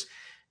records,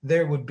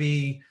 there would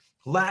be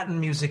Latin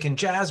music and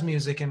jazz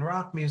music and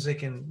rock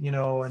music and,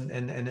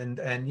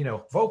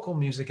 and vocal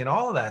music and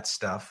all of that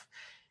stuff.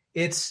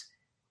 It's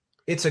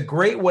a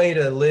great way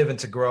to live and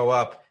to grow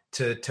up,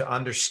 to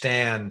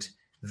understand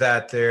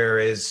that there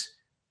is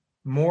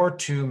more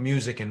to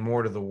music and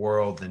more to the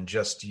world than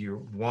just your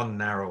one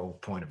narrow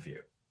point of view.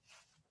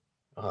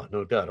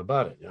 No doubt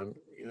about it.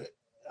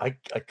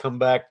 I come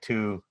back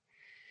to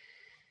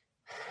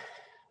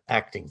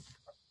acting.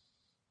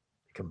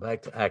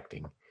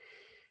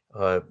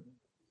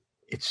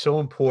 It's so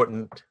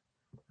important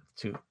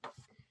to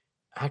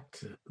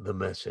act the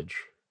message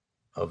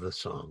of the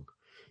song.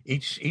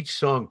 Each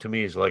song to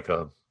me is like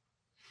a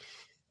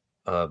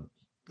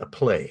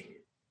play,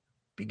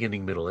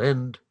 beginning, middle,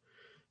 end.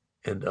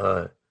 And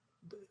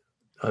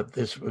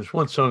this was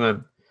one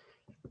song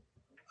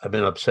I've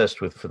been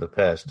obsessed with for the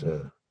past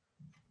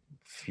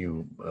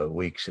few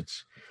weeks.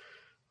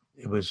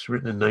 It was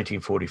written in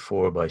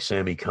 1944 by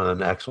Sammy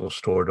Cahn, Axel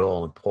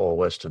Stordahl, and Paul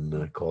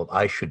Weston, called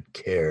 "I Should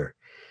Care."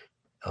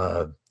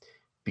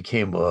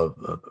 Became a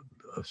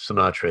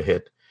Sinatra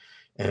hit,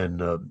 and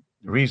the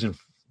reason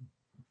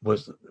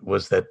was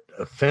that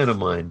a fan of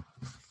mine,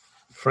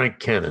 Frank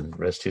Cannon,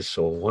 rest his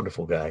soul,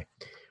 wonderful guy,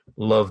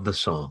 loved the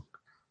song,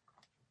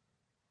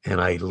 and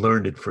I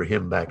learned it for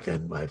him back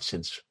then. I've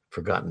since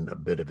forgotten a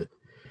bit of it.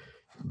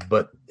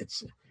 But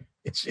it's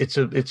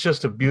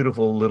just a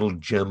beautiful little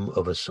gem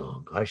of a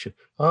song. I should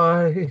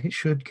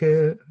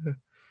care.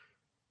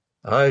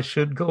 I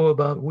should go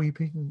about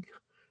weeping.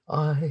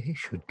 I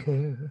should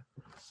care.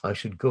 I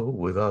should go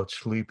without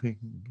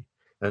sleeping.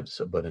 And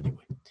so, but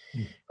anyway,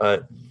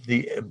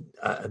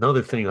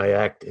 another thing I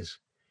act is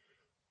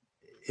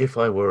If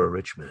I Were a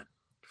Rich Man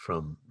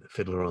from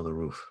Fiddler on the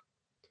Roof.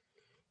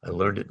 I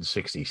learned it in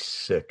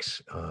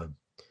 '66,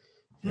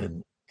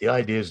 and the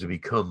idea is to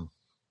become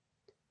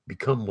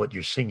what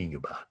you're singing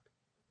about.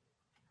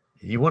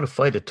 You want to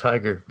fight a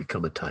tiger,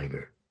 become a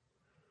tiger.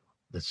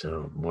 That's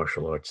a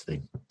martial arts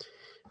thing.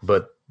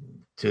 But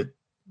to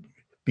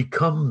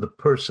become the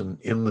person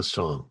in the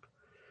song,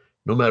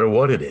 no matter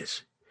what it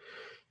is.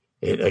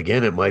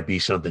 It might be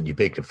something you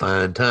picked, a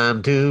fine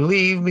time to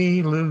leave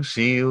me,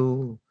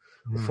 Lucille.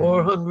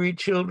 4 hungry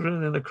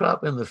children and a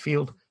crop in the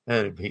field.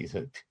 And he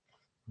said,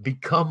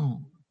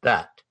 become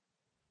that.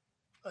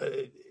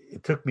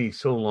 It took me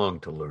so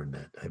long to learn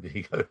that.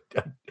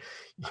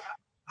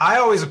 I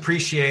always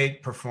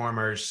appreciate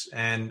performers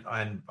and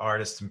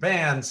artists and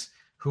bands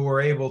who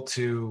are able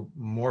to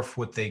morph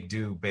what they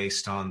do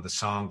based on the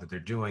song that they're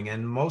doing.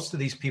 And most of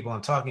these people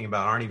I'm talking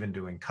about aren't even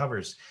doing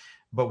covers,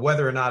 but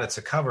whether or not it's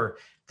a cover,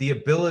 the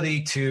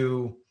ability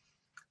to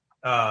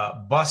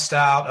bust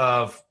out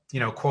of,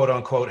 quote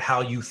unquote,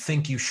 how you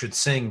think you should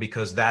sing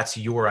because that's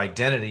your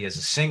identity as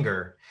a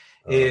singer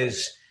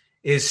is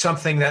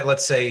something that,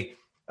 let's say,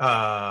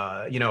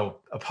 a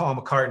Paul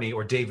McCartney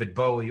or David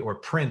Bowie or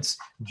Prince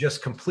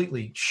just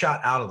completely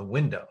shot out of the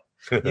window.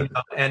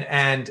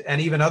 And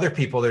even other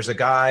people. There's a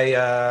guy,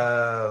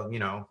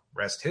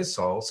 rest his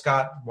soul,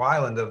 Scott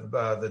Weiland, of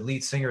the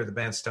lead singer of the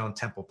band Stone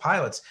Temple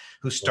Pilots,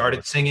 who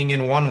started singing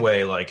in one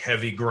way, like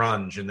heavy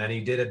grunge, and then he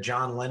did a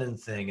John Lennon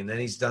thing, and then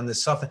he's done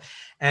this stuff.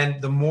 And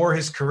the more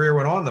his career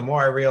went on, the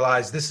more I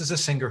realized this is a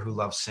singer who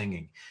loves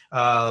singing.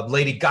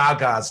 Lady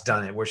Gaga's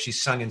done it, where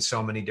she's sung in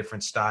so many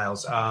different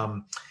styles.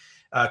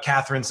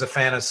 Catherine's a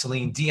fan of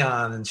Celine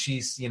Dion, and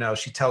she's,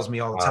 she tells me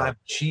all the time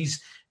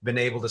she's been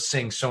able to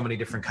sing so many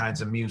different kinds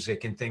of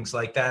music and things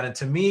like that. And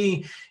to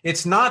me,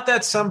 it's not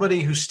that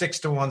somebody who sticks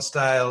to one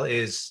style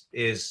is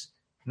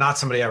not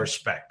somebody I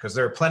respect, because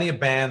there are plenty of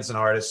bands and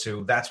artists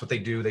who that's what they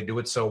do. They do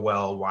it so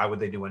well. Why would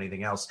they do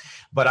anything else?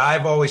 But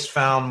I've always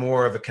found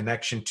more of a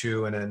connection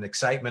to and an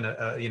excitement,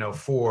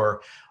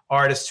 for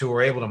artists who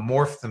are able to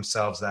morph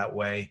themselves that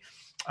way,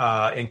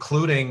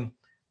 including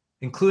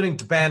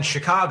the band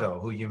Chicago,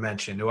 who you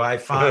mentioned, who I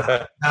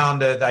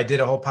found I did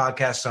a whole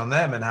podcast on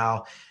them, and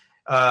how,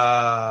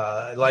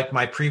 like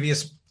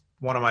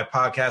one of my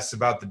podcasts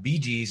about the Bee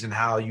Gees, and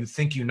how you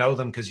think you know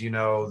them because you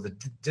know the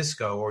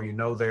disco, or you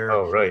know their,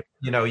 their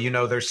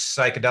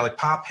psychedelic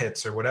pop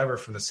hits or whatever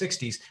from the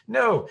 60s.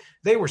 No,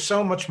 they were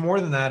so much more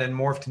than that and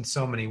morphed in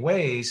so many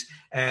ways.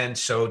 And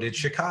so did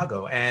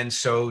Chicago. And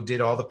so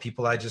did all the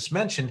people I just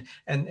mentioned.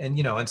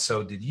 And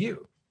so did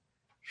you.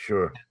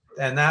 Sure.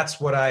 And that's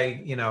what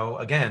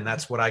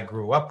that's what I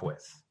grew up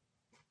with.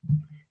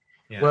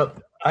 Yeah. Well,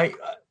 I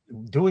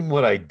doing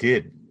what I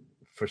did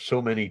for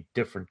so many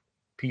different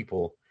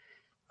people,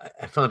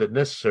 I found it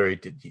necessary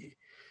to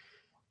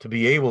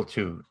be able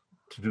to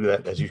do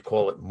that, as you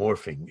call it,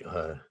 morphing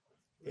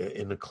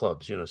in the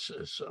clubs.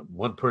 So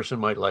one person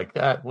might like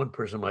that, one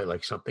person might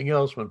like something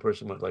else, one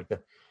person might like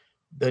that.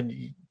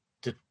 Then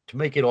to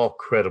make it all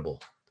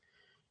credible,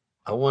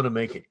 I want to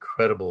make it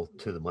credible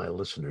to my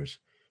listeners,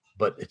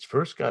 but it's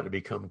first got to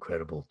become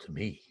credible to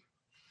me.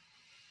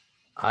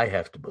 I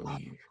have to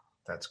believe.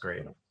 That's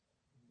great.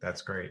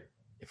 That's great.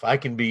 If I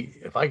can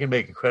make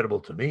it credible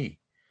to me,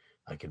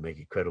 I can make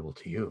it credible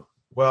to you.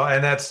 Well,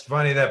 and that's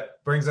funny.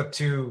 That brings up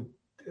two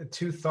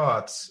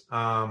thoughts.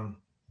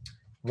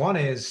 One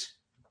is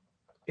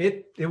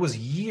it was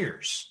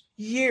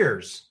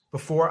years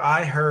before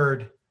I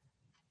heard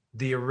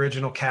the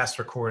original cast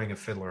recording of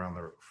Fiddler on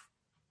the Roof.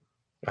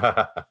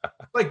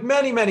 Like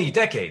many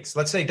decades,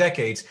 let's say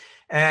decades.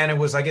 And it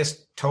was, I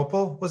guess,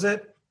 Topol, was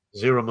it?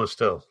 Zero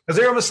Mostel.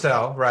 Zero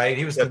Mostel, right?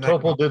 He was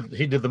Topol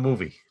did the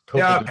movie.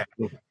 Okay.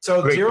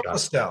 So Great Zero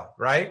Mostel,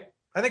 right?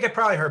 I think I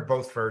probably heard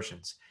both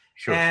versions.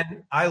 Sure.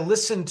 And I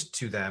listened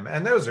to them,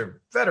 and those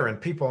are veteran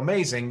people,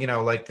 amazing.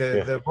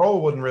 The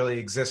role wouldn't really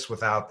exist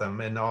without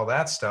them and all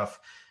that stuff.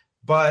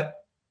 But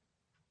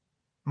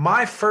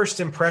my first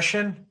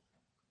impression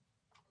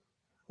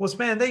was,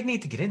 man, they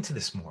need to get into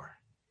this more.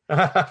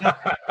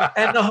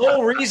 And the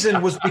whole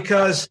reason was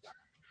because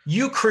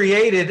you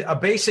created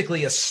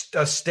basically a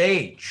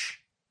stage.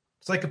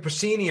 It's like a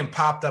proscenium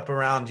popped up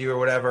around you or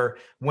whatever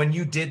when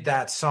you did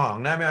that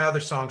song. Now, I mean, other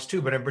songs too,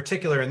 but in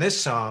particular in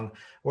this song,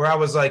 where I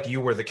was like,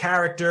 you were the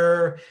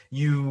character.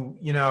 You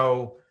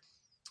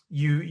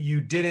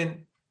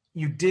didn't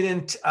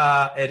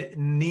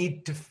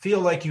need to feel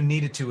like you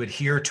needed to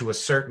adhere to a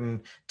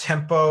certain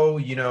tempo.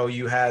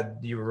 You had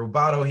your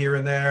rubato here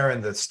and there,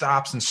 and the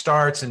stops and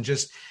starts, and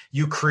just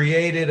you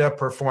created a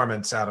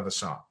performance out of a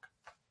song.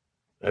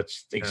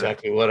 That's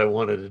exactly what I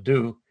wanted to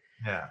do.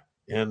 Yeah.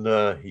 And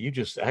you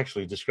just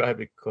actually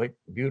described it quite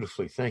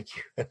beautifully. Thank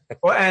you.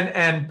 Well,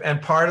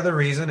 and part of the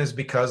reason is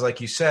because,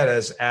 like you said,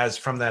 as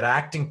from that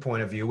acting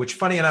point of view, which,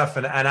 funny enough,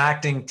 an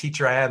acting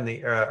teacher I had in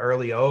the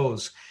early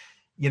O's,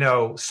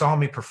 saw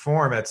me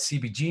perform at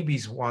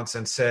CBGB's once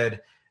and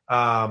said,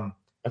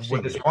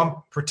 with this one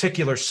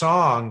particular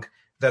song,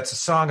 that's a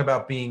song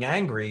about being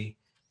angry.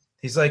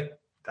 He's like,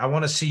 I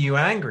want to see you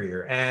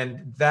angrier.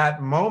 And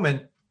that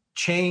moment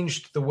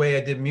changed the way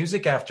I did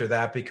music after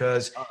that,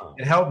 because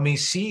it helped me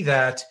see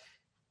that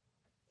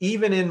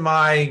even in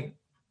my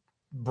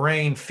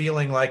brain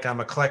feeling like I'm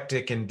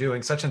eclectic and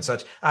doing such and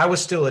such, I was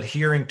still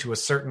adhering to a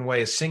certain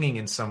way of singing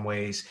in some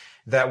ways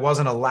that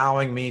wasn't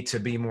allowing me to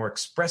be more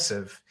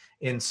expressive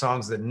in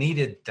songs that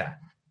needed that.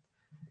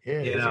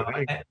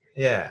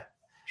 Yeah.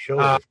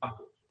 Sure.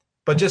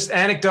 But just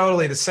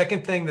anecdotally, the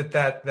second thing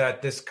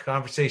that this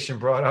conversation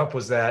brought up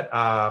was that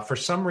for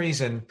some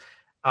reason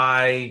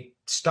I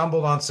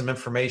stumbled on some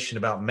information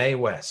about Mae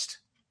West.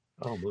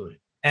 Oh, boy.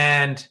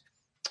 And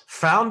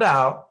found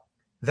out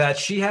that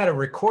she had a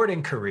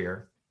recording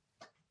career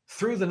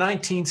through the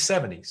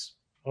 1970s.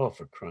 Oh,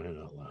 for crying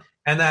out loud.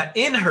 And that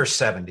in her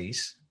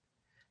 70s,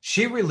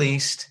 she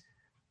released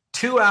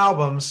 2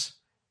 albums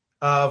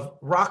of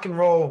rock and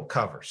roll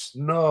covers.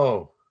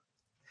 No.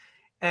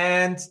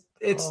 And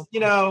it's,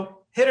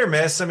 hit or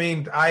miss. I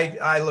mean,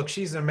 I look,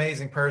 she's an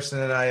amazing person,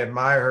 and I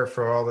admire her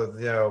for all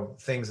the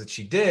things that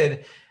she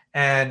did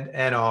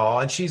and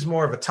all. And she's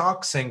more of a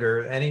talk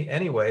singer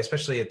anyway,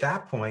 especially at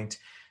that point.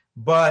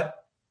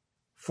 But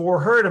for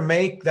her to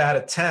make that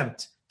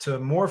attempt to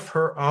morph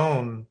her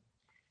own,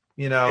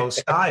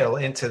 style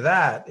into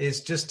that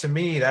is just, to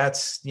me,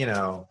 that's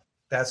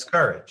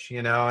courage,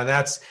 and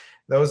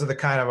those are the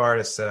kind of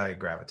artists that I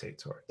gravitate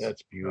towards.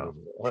 That's beautiful.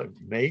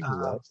 Mae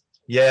West.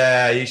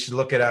 Yeah, you should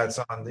look it out. It's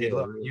on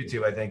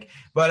YouTube, I think.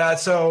 But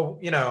so,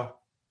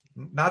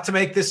 not to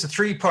make this a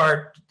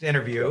 3-part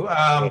interview,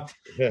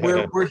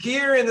 we're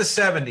here in the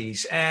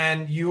 70s,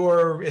 and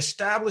you're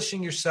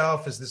establishing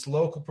yourself as this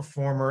local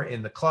performer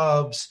in the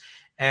clubs,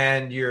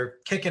 and you're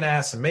kicking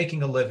ass and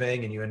making a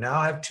living, and you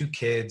now have 2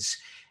 kids.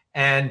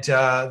 And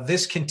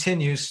this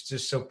continues,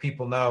 just so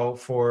people know,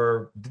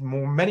 for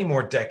many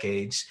more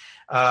decades,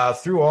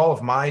 through all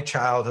of my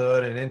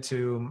childhood and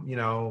into,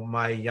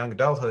 my young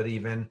adulthood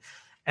even.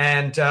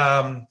 And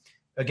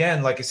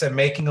again, like I said,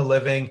 making a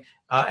living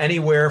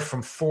anywhere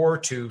from 4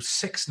 to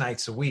 6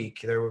 nights a week.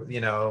 There were,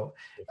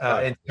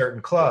 in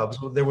certain clubs,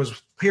 there was a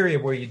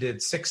period where you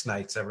did 6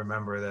 nights. I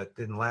remember that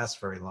didn't last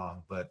very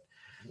long, but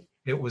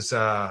it was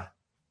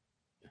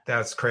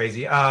that's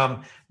crazy.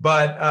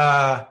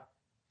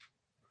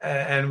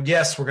 And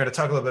yes, we're going to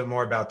talk a little bit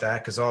more about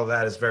that because all of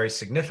that is very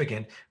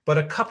significant. But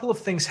a couple of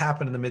things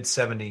happened in the mid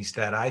 70s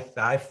that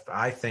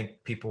I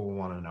think people will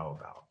want to know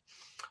about.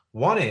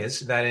 One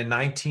is that in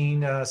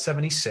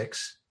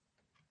 1976,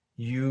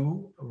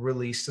 you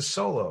released a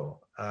solo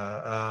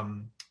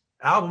album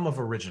of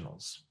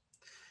originals.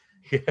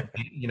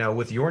 Yeah.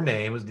 With your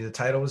name. The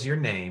title was your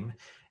name.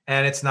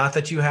 And it's not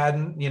that you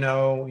hadn't,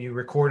 you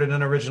recorded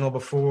an original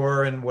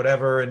before and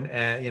whatever,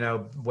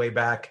 and way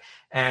back,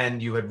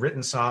 and you had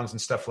written songs and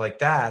stuff like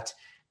that.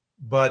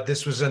 But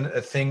this was a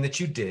thing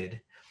that you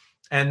did.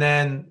 And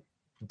then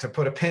to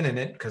put a pin in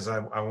it, because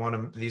I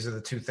want to, these are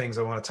the two things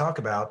I want to talk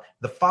about.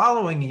 The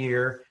following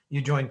year,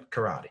 you joined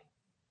karate.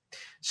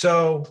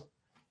 So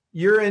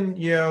you're in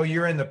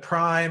the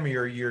prime,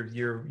 you're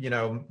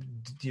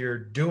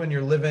doing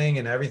your living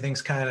and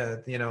everything's kind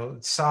of,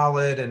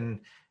 solid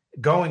and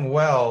going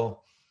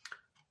well.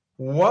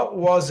 What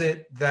was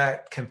it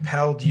that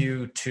compelled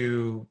you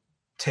to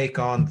take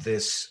on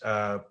this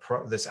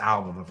this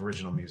album of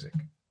original music?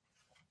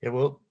 Yeah,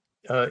 well,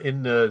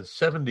 in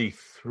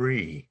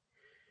 73,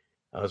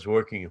 I was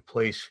working at a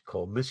place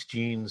called Miss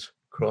Jean's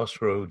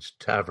Crossroads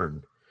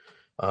Tavern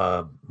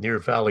near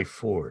Valley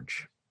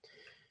Forge,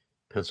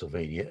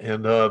 Pennsylvania.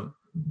 And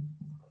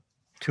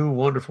two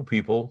wonderful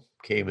people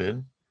came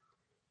in,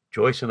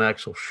 Joyce and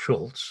Axel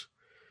Schultz,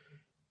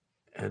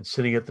 and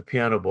sitting at the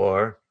piano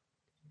bar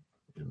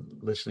and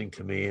listening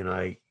to me. And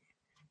I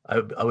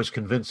was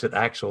convinced that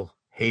Axel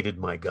hated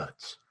my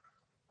guts.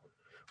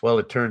 Well,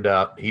 it turned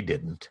out he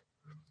didn't.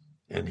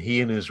 And he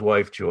and his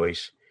wife,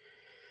 Joyce,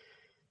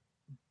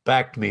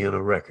 backed me on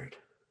a record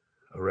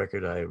I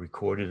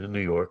recorded in New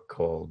York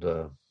called,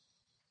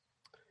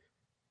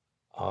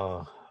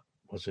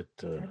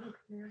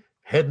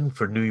 Heading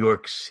for New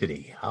York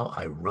City. How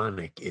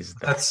ironic is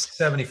that? That's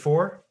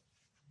 74?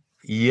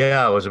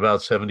 Yeah, I was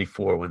about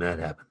 74 when that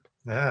happened.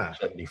 Yeah.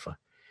 75.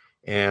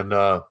 And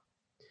the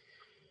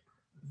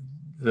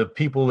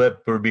people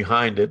that were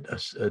behind it,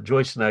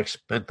 Joyce and I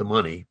spent the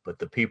money, but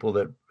the people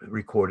that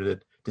recorded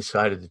it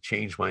decided to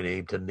change my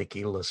name to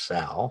Nicky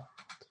LaSalle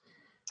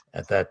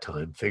at that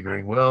time,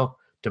 figuring, well,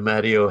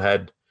 DeMatteo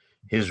had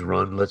his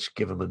run, let's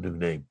give him a new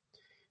name.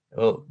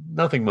 Well,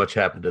 nothing much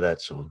happened to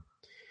that song.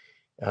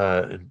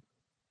 In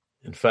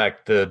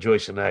fact,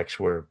 Joyce and Axe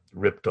were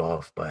ripped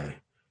off by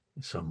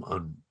some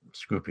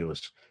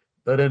unscrupulous.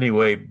 But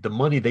anyway, the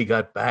money they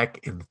got back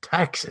in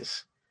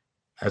taxes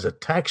as a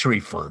tax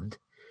refund,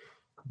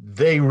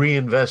 they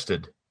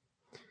reinvested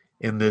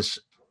in this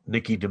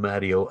Nicky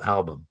DeMatteo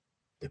album,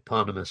 the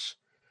eponymous,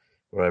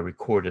 where I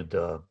recorded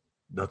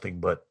nothing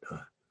but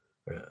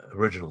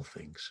original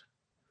things.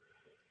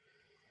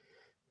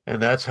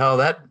 And that's how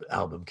that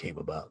album came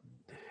about.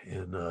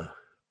 And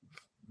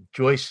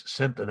Joyce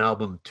sent an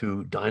album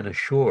to Dinah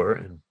Shore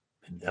in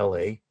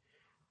L.A.,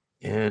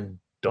 and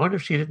darn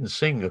if she didn't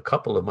sing a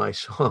couple of my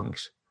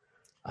songs.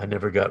 I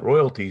never got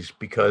royalties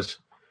because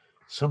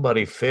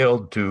somebody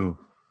failed to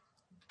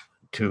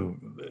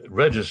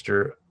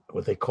register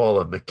what they call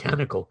a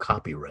mechanical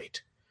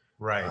copyright.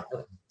 Right.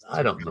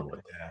 I don't know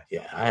what that.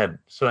 Yeah, I had.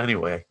 So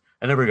anyway,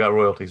 I never got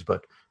royalties,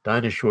 but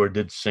Dinah Shore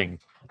did sing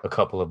a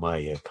couple of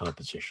my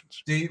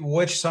compositions.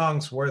 Which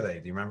songs were they?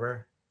 Do you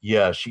remember?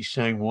 Yeah, she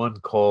sang one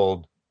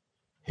called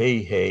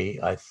 "Hey Hey,"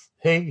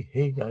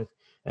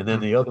 and then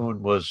the other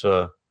one was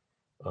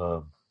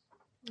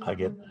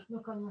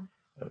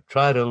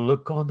try to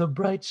look on the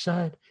bright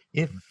side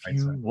if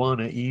you want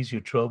to ease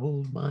your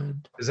troubled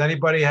mind. Does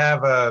anybody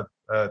have a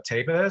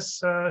tape of this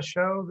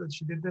show that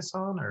she did this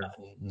on? Or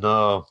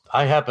no,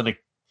 I happen to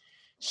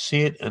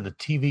see it in the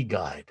TV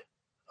guide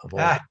of all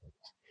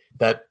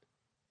that.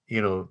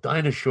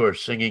 Dinah Shore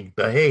singing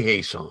the "Hey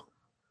Hey" song.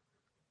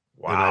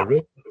 Wow!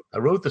 And I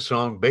wrote the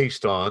song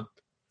based on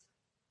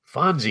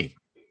Fonzie.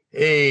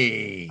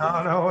 Hey!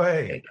 Oh, no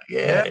way!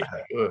 Yeah.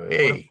 Sure.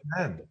 Hey!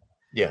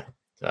 Yeah.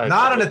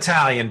 Not an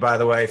Italian, by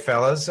the way,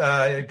 fellas.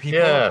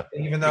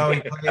 Even though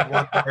he played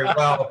one very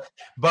well,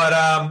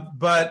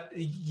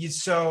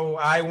 so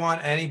I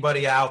want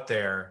anybody out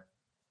there.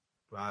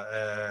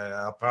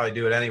 I'll probably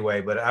do it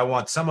anyway, but I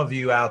want some of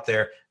you out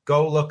there,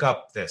 go look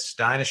up this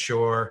Dinah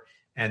Shore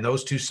and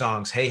those two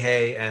songs, "Hey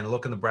Hey" and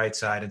 "Look on the Bright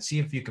Side," and see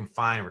if you can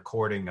find a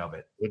recording of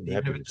it.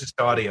 Even if it's just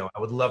audio,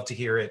 I would love to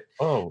hear it.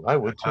 Oh, I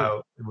would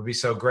too. It would be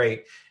so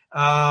great.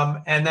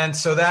 And then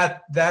so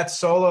that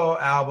solo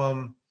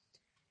album,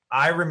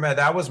 I remember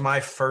that was my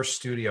first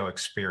studio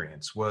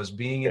experience, was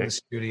being in the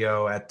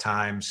studio at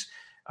times.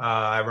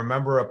 I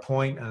remember a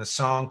point in a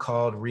song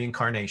called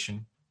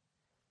 "Reincarnation"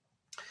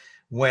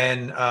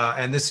 when,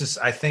 and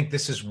I think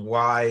this is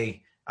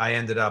why I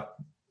ended up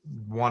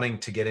wanting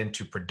to get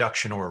into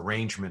production or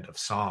arrangement of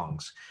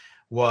songs,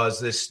 was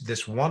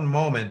this one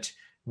moment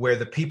where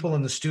the people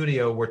in the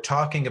studio were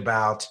talking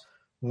about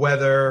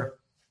whether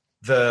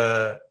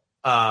the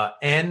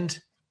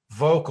end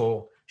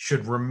vocal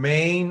should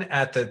remain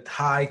at the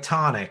high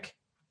tonic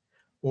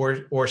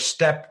or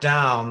step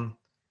down,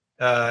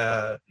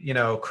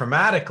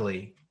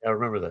 chromatically. I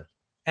remember that.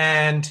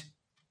 And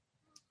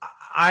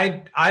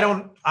I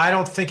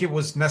don't think it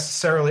was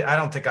necessarily, I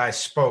don't think I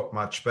spoke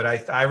much, but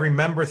I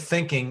remember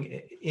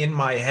thinking in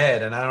my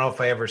head, and I don't know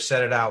if I ever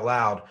said it out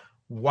loud,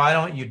 why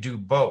don't you do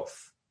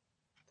both?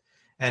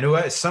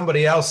 And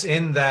somebody else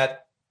in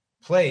that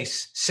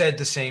place said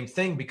the same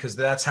thing, because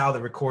that's how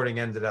the recording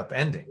ended up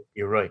ending.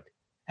 You're right.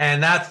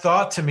 And that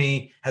thought to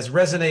me has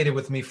resonated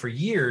with me for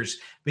years,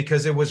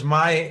 because it was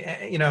my,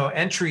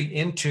 entry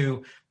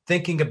into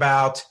thinking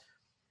about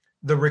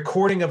the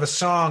recording of a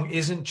song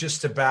isn't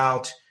just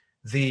about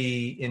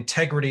the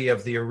integrity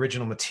of the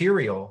original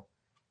material.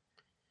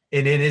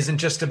 And it isn't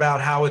just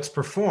about how it's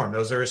performed.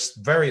 Those are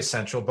very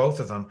essential, both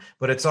of them,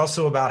 but it's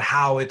also about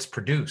how it's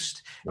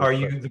produced.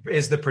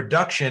 Is the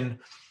production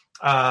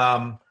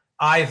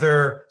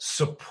either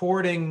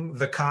supporting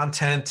the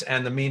content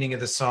and the meaning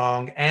of the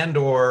song and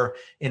or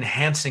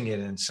enhancing it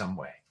in some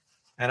way?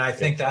 And I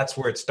think that's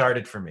where it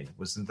started for me,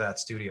 was in that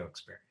studio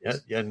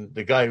experience. Yeah, and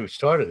the guy who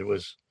started it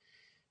was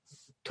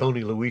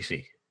Tony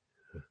Luisi.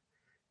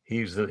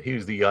 He was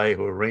the guy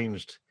who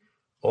arranged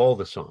all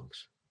the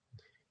songs.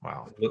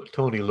 Wow.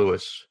 Tony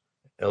Lewis,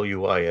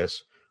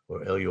 Luis, or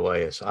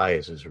Luisi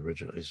is his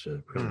original.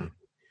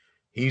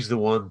 He's the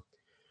one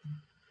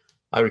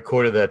I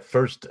recorded that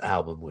first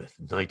album with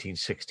in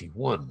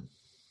 1961.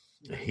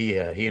 He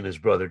and his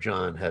brother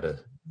John had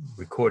a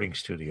recording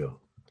studio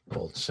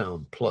called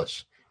Sound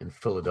Plus in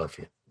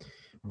Philadelphia.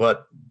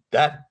 But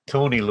that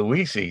Tony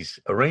Luisi's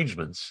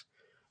arrangements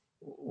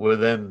were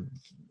then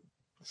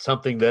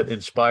something that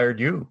inspired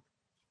you.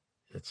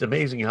 It's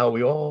amazing how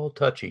we all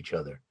touch each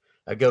other.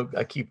 I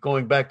keep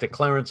going back to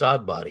Clarence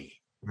Oddbody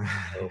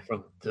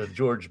from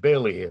George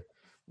Bailey.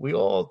 We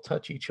all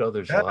touch each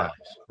other's lives,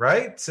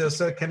 right?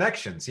 So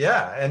connections,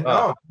 and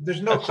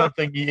there's no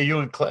something you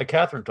and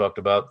Catherine talked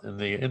about in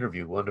the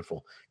interview.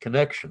 Wonderful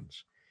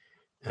connections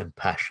and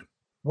passion.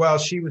 Well,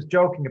 she was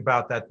joking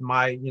about that.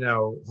 My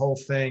whole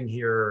thing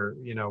here,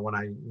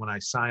 when I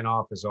sign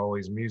off, is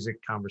always music,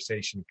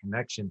 conversation,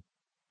 connection.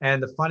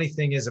 And the funny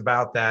thing is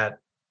about that,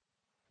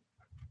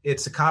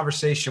 it's a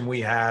conversation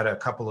we had a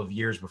couple of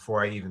years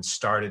before I even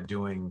started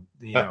doing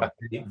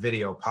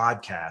video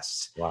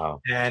podcasts.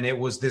 Wow. And it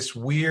was this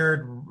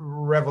weird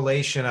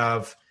revelation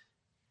of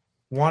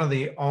one of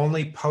the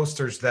only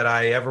posters that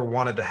I ever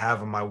wanted to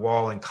have on my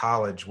wall in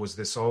college was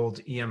this old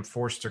E.M.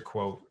 Forster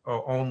quote,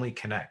 "Only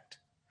connect."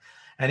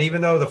 And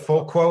even though the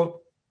full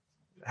quote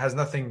doesn't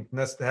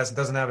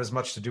have as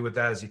much to do with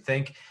that as you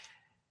think,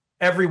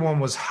 everyone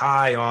was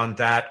high on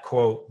that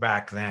quote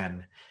back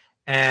then.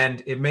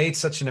 And it made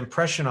such an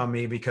impression on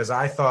me, because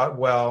I thought,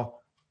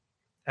 well,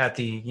 at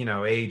the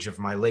age of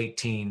my late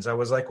teens, I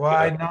was like, well,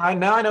 I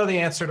know the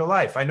answer to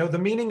life. I know the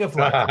meaning of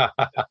life.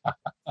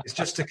 It's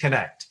just to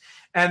connect.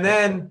 And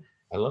then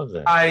I love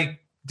that. I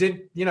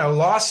did,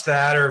 lost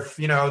that, or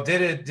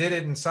did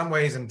it in some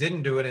ways and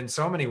didn't do it in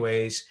so many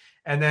ways.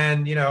 And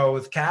then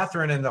with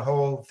Catherine and the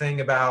whole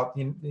thing about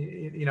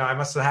I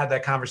must have had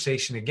that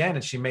conversation again,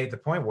 and she made the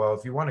point, well,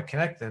 if you want to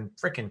connect, then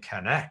freaking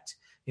connect.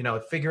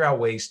 Figure out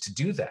ways to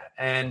do that.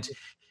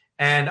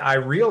 And I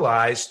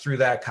realized through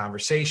that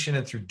conversation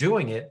and through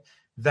doing it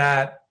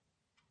that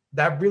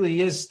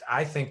really is,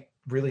 I think,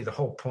 really the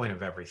whole point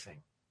of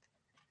everything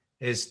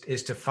is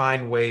to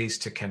find ways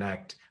to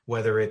connect,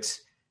 whether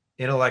it's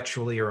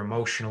intellectually or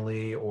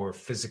emotionally or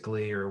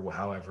physically or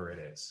however it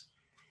is.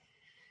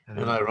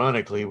 And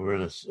ironically, we're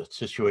in a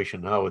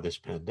situation now with this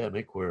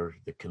pandemic where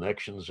the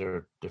connections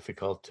are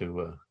difficult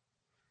to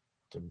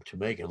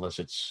make, unless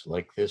it's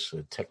like this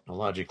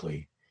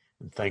technologically.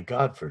 And thank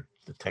God for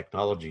the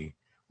technology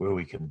where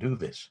we can do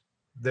this.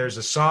 There's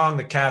a song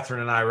that Catherine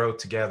and I wrote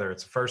together.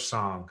 It's the first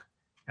song,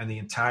 and the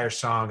entire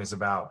song is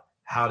about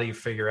how do you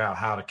figure out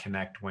how to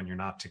connect when you're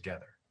not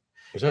together.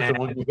 Is that the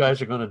one you guys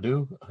are going to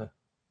do?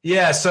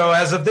 Yeah. So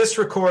as of this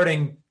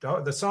recording,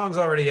 the song's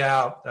already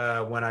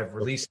out when I've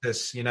released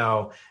this, and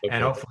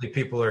hopefully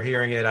people are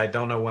hearing it. I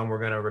don't know when we're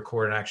going to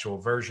record an actual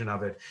version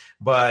of it,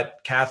 but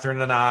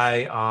Catherine and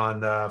I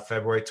on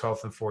February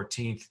 12th and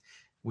 14th,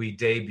 we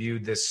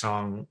debuted this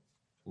song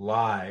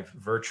live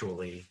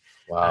virtually.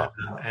 Wow.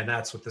 And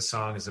that's what the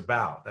song is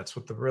about. That's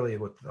what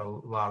what a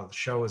lot of the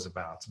show is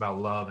about. It's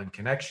about love and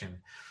connection,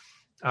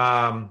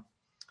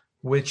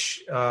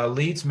 which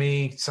leads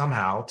me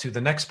somehow to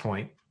the next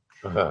point,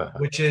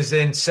 which is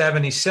in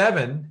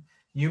 1977,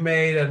 you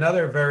made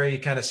another very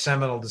kind of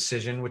seminal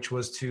decision, which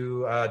was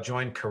to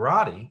join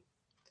karate.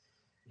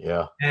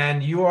 Yeah.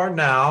 And you are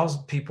now,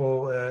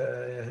 people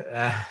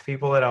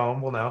at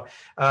home will know,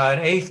 an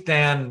 8th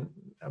Dan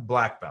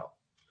black belt.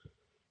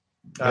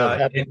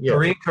 In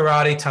Korean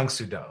karate, Tung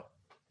Soo Do.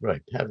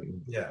 Right.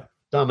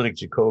 Dominic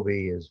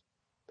Jacoby has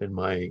been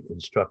my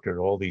instructor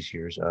all these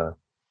years.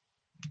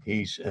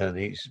 He's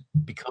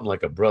become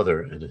like a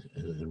brother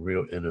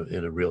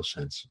in a real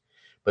sense.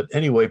 But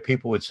anyway,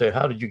 people would say,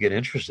 "How did you get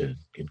interested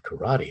in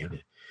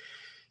karate?"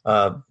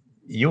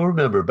 You'll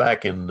remember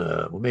back in,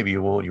 well, maybe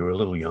you won't, you were a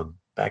little young.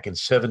 Back in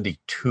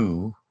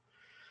 72,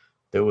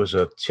 there was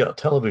a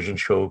television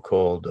show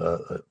called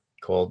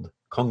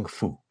Kung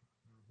Fu.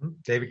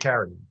 David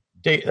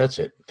Carradine. That's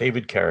it,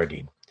 David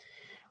Carradine.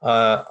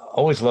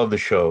 Always loved the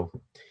show.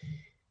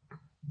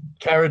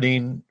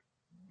 Carradine,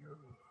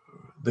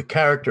 the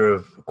character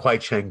of Kwai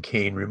Chang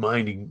Caine,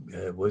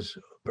 was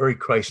very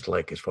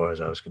Christ-like as far as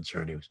I was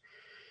concerned. He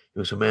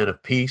was a man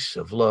of peace,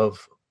 of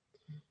love,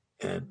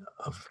 and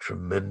of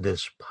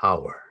tremendous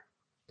power,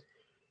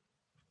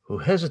 who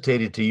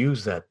hesitated to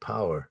use that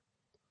power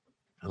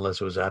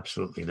unless it was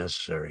absolutely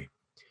necessary.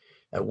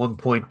 At one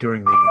point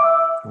during the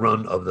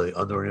run of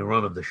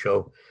the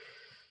show,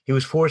 he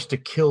was forced to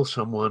kill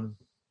someone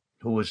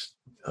who was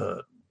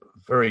a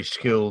very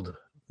skilled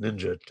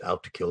ninja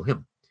out to kill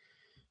him.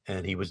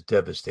 And he was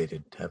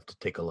devastated to have to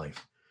take a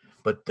life.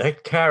 But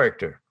that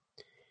character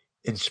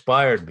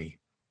inspired me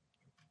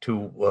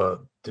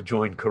to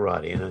join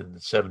karate. And in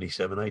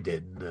 77, I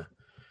did. And,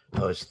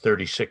 I was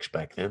 36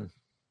 back then.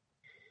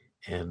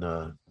 And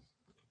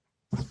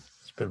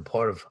it's been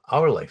part of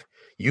our life.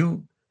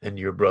 You and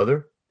your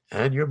brother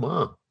and your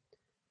mom.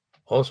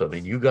 Also, I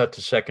mean, you got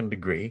to second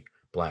degree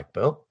black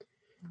belt,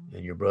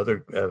 and your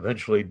brother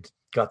eventually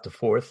got to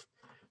fourth.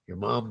 Your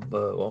mom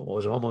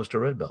was almost a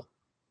red belt.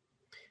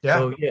 Yeah.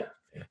 So yeah,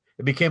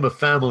 it became a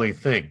family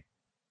thing.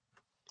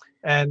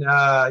 And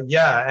I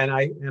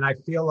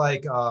feel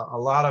like a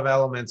lot of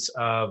elements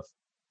of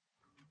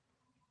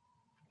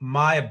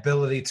my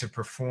ability to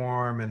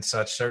perform and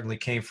such certainly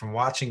came from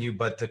watching you,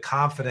 but the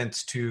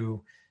confidence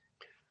to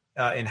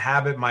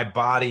inhabit my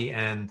body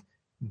and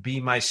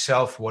be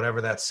myself, whatever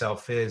that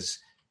self is,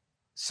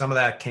 some of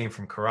that came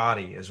from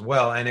karate as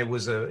well. And it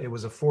was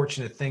a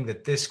fortunate thing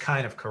that this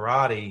kind of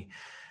karate,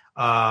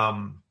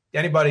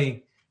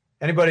 anybody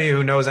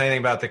who knows anything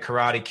about the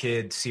Karate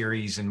Kid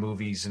series and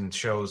movies and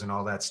shows and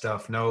all that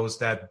stuff knows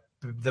that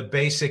the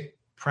basic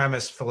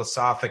premise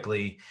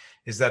philosophically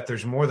is that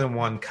there's more than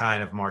one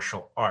kind of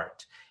martial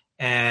art,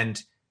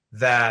 and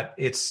that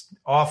it's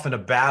often a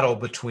battle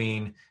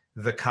between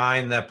the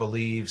kind that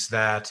believes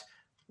that,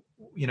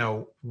 you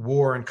know,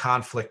 war and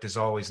conflict is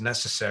always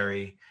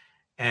necessary,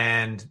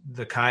 and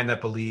the kind that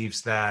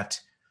believes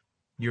that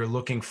you're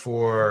looking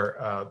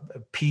for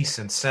peace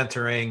and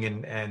centering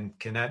and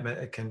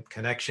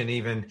connection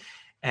even,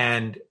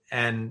 and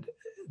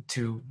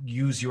to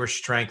use your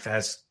strength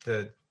as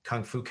the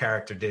Kung Fu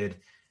character did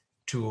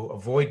to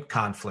avoid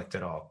conflict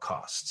at all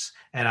costs.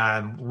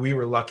 And we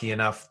were lucky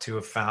enough to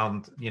have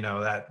found, you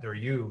know, that, or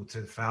you to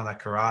have found that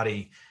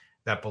karate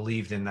that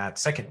believed in that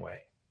second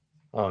way.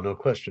 Oh, no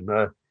question.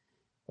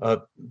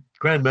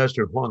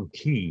 Grandmaster Huang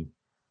Qi,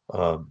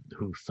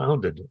 who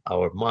founded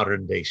our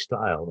modern day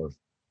style of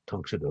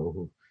Tang Soo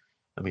Do,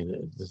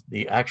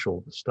 the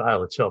actual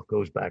style itself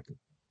goes back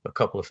a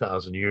couple of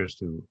thousand years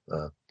to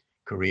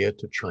Korea,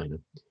 to China.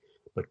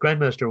 But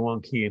Grandmaster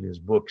Huang Qi in his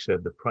book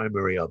said the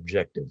primary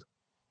objective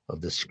of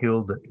the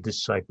skilled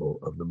disciple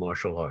of the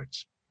martial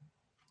arts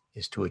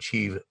is to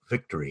achieve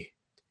victory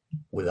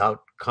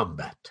without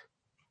combat.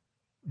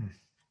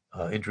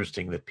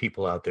 Interesting that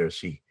people out there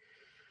see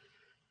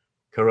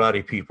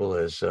karate people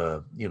as,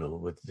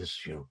 with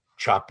this,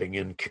 chopping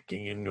and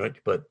kicking and right,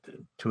 but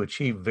to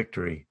achieve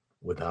victory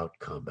without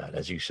combat,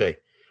 as you say.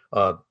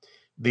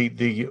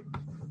 The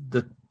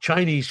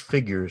Chinese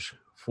figures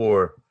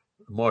for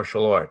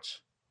martial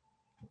arts,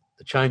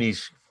 the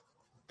Chinese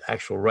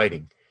actual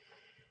writing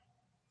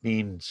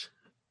means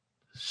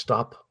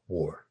stop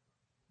war.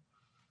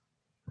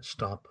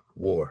 Stop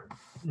war.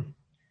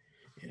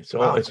 It's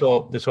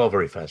all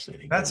very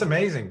fascinating. That's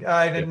amazing.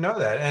 I didn't know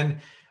that.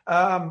 And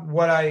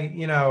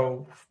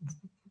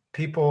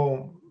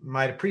people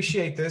might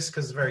appreciate this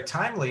because it's very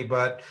timely,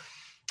 but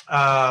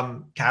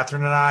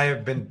Catherine and I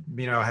have been,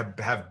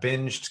 have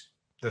binged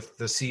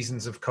the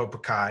seasons of Cobra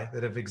Kai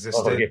that have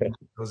existed. Oh, yeah.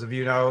 Those of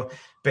you know,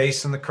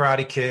 based on the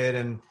Karate Kid.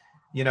 And,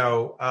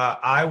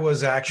 I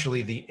was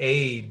actually the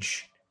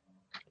age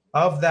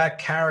of that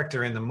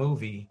character in the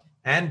movie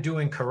and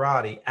doing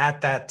karate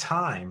at that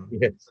time.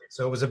 Yes.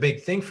 So it was a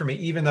big thing for me,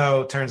 even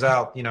though it turns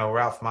out,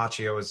 Ralph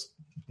Macchio is,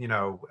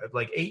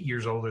 like 8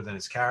 years older than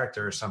his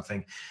character or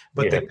something.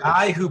 But the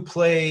guy who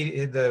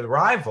played the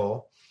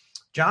rival,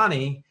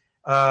 Johnny,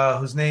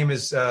 whose name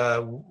is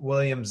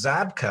William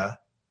Zabka,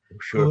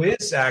 sure. who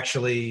is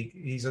actually,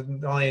 he's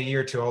only a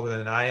year or two older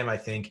than I am, I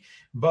think.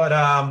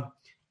 But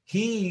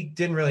he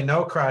didn't really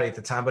know karate at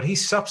the time, but he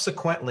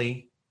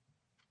subsequently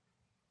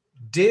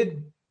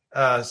did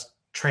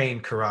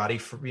train karate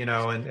for,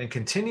 and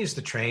continues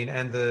to train.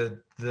 And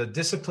the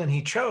discipline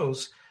he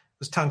chose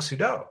was Tang Soo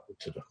Do.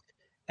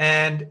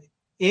 And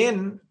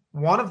in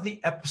one of the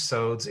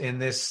episodes in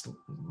this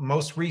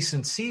most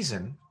recent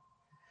season,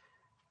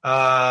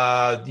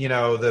 the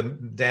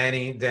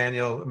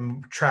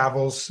Daniel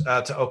travels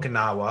to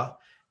Okinawa,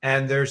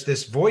 and there's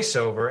this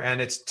voiceover,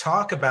 and it's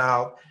talk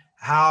about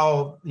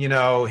how,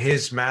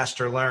 his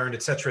master learned,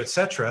 et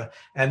cetera,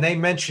 and they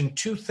mention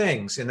two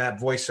things in that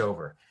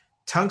voiceover: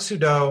 Tang Soo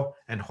Do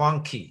and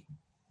Huang Qi.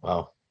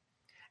 Wow.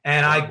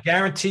 And I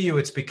guarantee you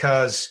it's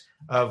because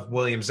of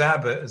William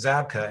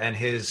Zabka and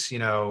his,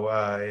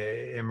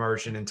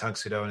 immersion in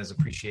Tuxedo and his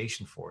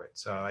appreciation for it.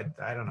 So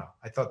I don't know.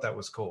 I thought that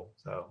was cool.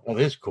 So Well,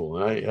 it is cool.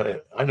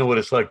 And I know what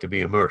it's like to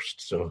be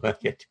immersed. So I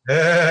get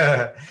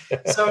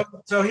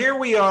so here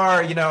we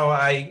are.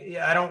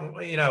 I don't.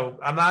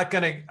 I'm not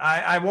gonna.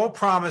 I won't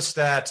promise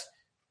that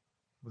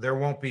there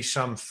won't be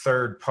some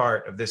third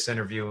part of this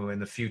interview in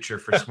the future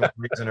for some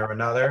reason or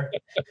another.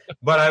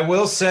 But I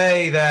will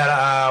say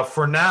that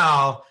for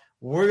now,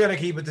 we're going to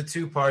keep it to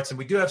 2 parts, and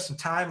we do have some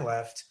time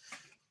left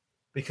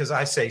because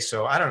I say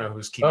so. I don't know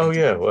who's keeping. Oh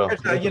yeah, well,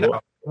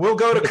 we'll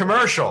go to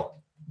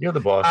commercial. You're the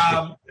boss.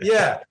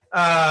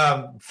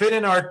 Fit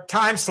in our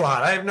time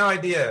slot. I have no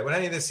idea what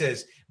any of this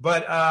is,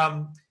 but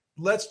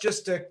let's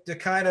just to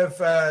kind of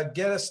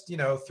get us,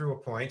 through a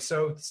point.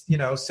 So,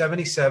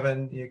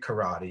 77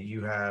 karate.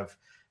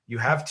 You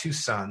have 2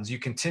 sons. You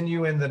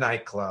continue in the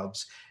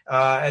nightclubs.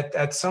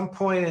 At some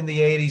point in the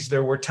 80s,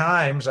 there were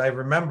times I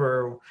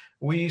remember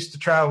we used to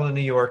travel to New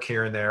York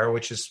here and there,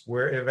 which is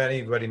where, if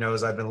anybody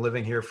knows, I've been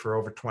living here for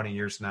over 20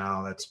 years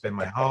now. That's been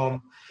my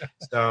home.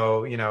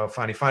 So,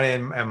 funny.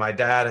 And my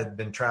dad had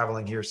been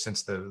traveling here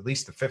since at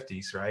least the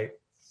 50s, right?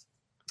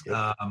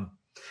 Yep.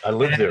 I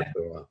lived there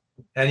for a while.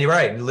 And you're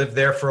right. You lived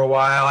there for a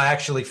while. I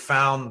actually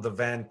found the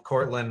Van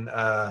Cortlandt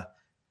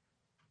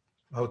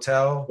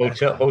Hotel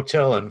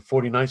on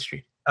 49th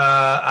Street.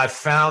 I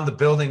found the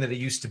building that it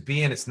used to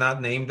be in. It's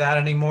not named that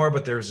anymore,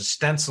 but there's a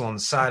stencil on the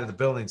side of the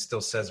building that still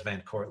says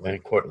Van Cortlandt. Van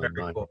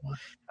Cortlandt. Cool.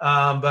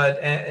 But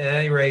at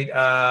any rate,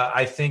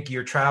 I think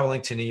your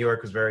traveling to New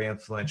York was very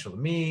influential to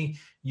me.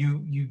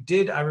 You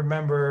did, I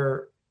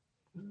remember,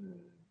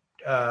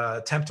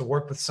 attempt to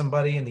work with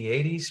somebody in the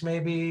 80s,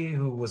 maybe,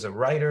 who was a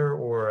writer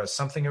or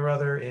something or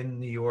other in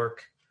New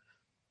York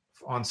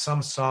on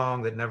some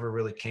song that never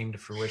really came to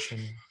fruition.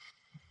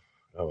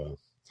 Oh, well.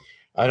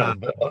 I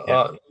don't.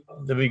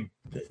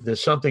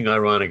 There's something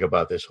ironic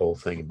about this whole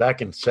thing.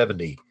 Back in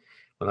 '70,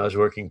 when I was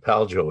working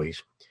Pal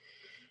Joey's,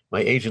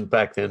 my agent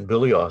back then,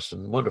 Billy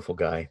Austin, wonderful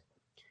guy,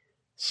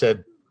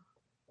 said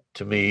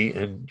to me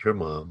and your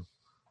mom,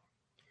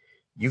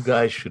 "You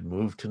guys should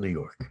move to New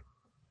York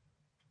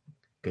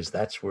because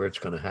that's where it's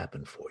going to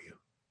happen for you."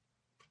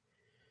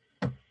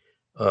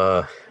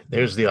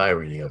 There's the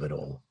irony of it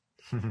all.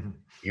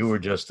 You were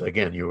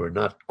you were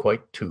not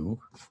quite 2.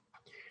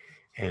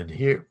 And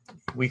here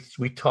we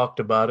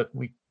talked about it.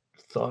 We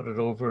thought it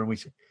over, and we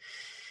said,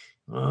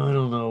 "I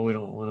don't know. We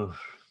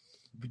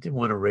didn't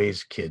want to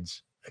raise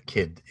a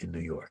kid in New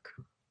York."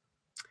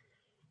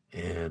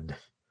 And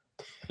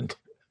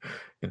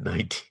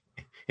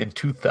in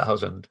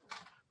 2000,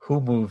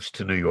 who moves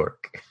to New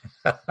York?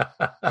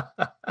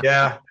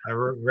 Yeah, I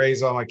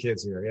raise all my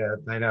kids here. Yeah,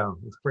 I know.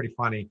 It's pretty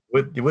funny.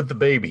 With the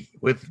baby,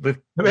 with the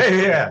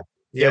baby, yeah.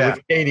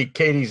 With Katie.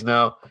 Katie's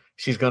now,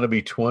 she's going to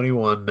be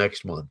 21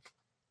 next month.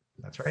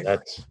 That's right.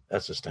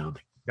 That's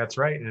astounding. That's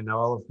right. And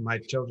all of my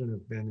children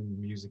have been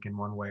in music in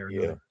one way or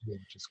another,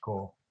 which is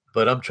cool.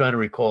 But I'm trying to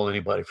recall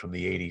anybody from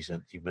the 80s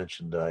that you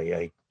mentioned.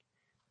 I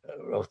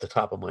off the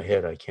top of my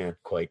head, I can't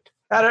quite.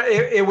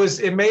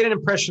 It made an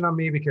impression on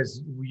me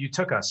because you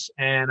took us,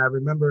 and I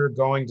remember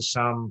going to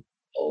some,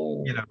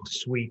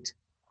 suite.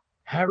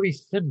 Harry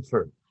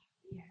Finford.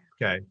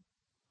 Okay.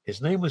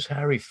 His name was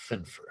Harry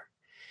Finford.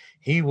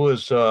 He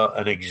was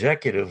an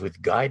executive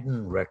with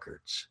Guidon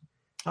Records.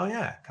 Oh,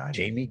 yeah.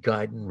 Jamie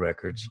Guidon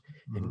Records.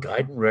 Mm-hmm. And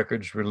Guidon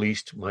Records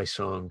released my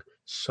song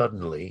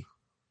Suddenly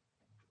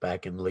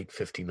back in late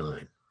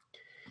 59.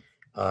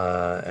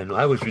 And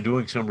I was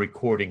doing some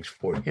recordings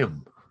for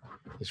him,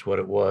 is what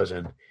it was.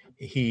 And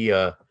he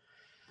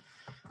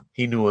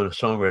knew a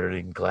songwriter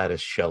named Gladys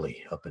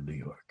Shelley up in New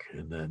York.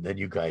 And then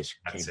you guys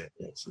came.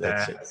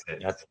 That's it.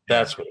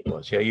 That's what it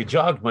was. Yeah, you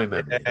jogged my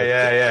memory.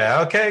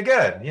 Yeah. Okay,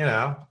 good.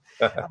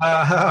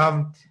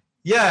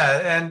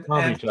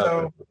 And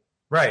so...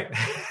 Right.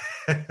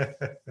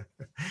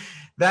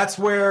 That's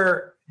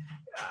where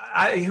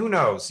who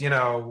knows,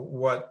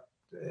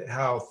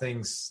 how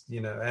things,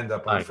 end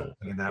up unfolding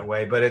in that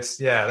way. But it's,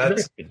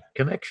 that's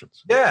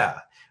connections.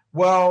 Yeah.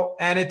 Well,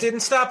 and it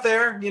didn't stop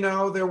there.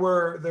 There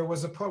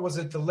was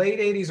it the late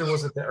 80s or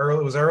was it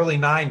early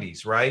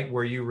 90s, right?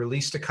 Where you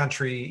released a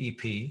country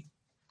EP.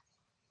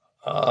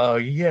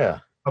 Yeah.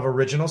 Of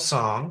original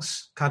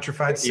songs,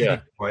 Countrified City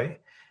Boy.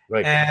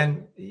 Right.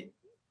 And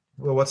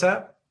what's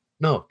that?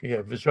 No,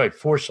 yeah, that's right.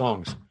 4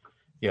 songs.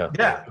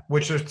 Yeah,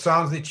 which are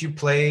songs that you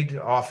played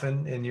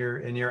often in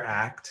your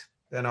act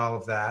and all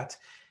of that,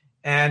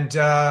 and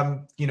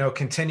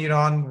continued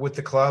on with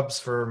the clubs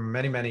for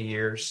many, many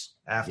years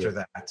after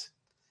that.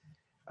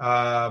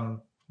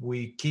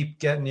 We keep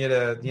getting you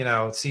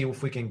to see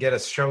if we can get a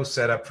show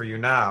set up for you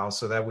now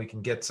so that we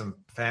can get some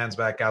fans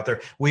back out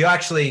there. We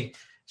actually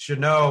should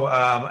know,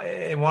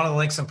 one of the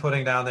links I'm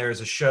putting down there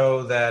is a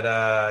show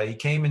that he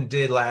came and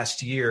did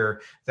last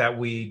year that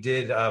we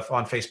did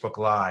on Facebook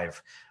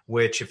Live,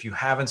 which if you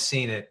haven't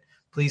seen it,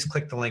 please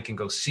click the link and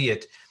go see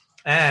it.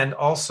 And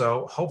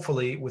also,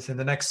 hopefully within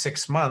the next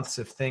 6 months,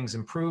 if things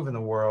improve in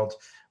the world,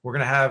 we're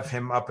going to have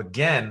him up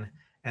again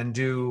and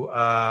do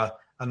a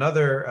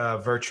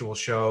another virtual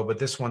show, but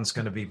this one's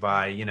going to be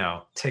by,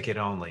 ticket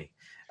only,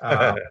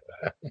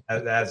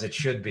 as it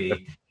should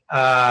be.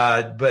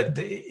 But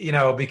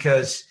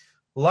because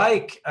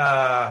like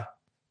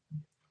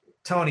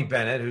Tony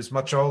Bennett, who's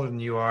much older than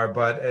you are,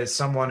 but as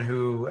someone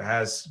who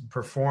has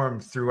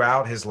performed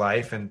throughout his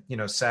life, and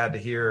sad to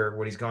hear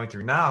what he's going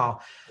through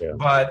now,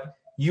 but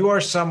you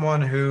are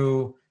someone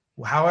who,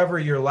 however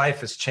your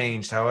life has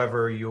changed,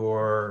 however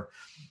your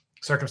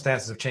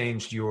circumstances have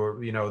changed,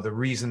 your the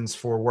reasons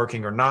for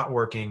working or not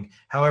working,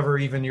 however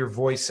even your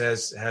voice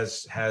has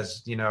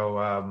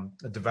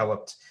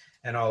developed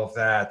and all of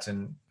that,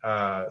 and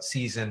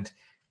seasoned,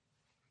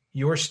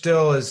 you're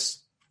still as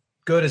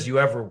good as you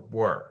ever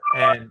were.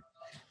 And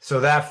so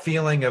that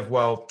feeling of,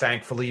 well,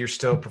 thankfully you're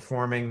still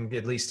performing,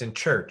 at least in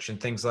church and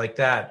things like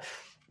that.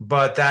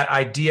 But that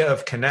idea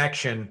of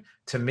connection,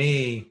 to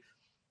me,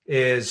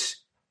 is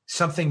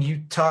something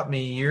you taught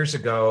me years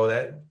ago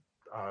that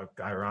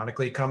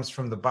ironically comes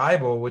from the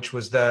Bible, which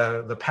was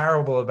the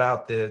parable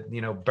about the,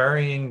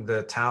 burying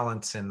the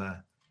talents in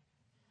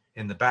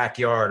the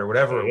backyard or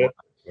whatever it was.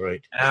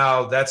 Right.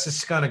 Now that's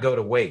just going to go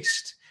to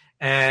waste.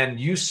 And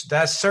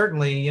that's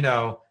certainly,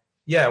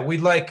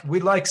 we'd like,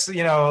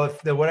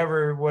 if the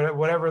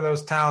whatever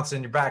those talents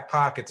in your back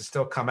pocket to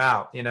still come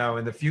out,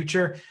 in the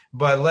future.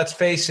 But let's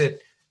face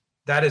it,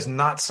 that is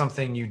not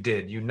something you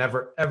did. You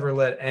never, ever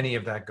let any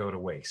of that go to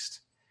waste.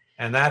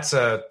 And that's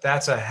a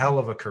hell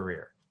of a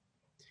career.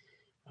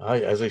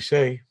 As I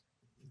say,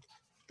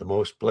 the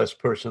most blessed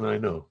person I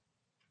know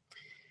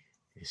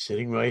is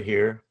sitting right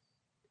here,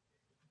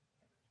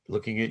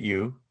 looking at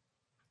you,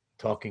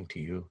 talking to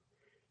you,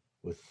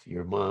 with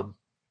your mom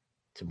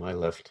to my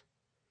left.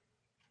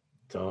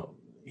 So,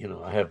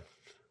 I have,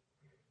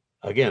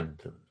 again,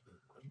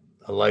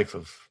 a life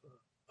of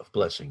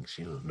blessings,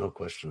 no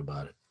question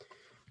about it.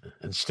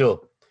 And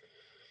still,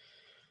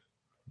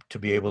 to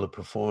be able to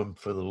perform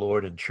for the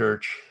Lord in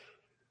church,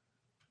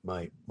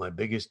 my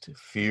biggest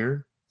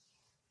fear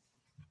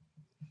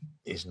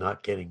is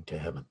not getting to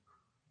heaven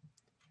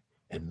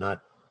and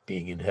not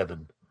being in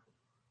heaven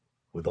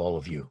with all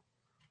of you.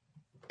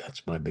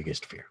 That's my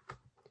biggest fear.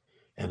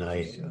 And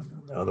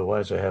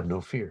otherwise I have no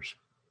fears.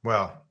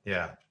 Well,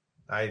 yeah.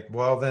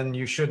 Then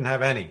you shouldn't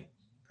have any,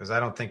 because I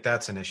don't think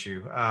that's an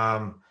issue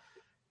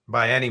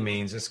by any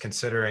means, just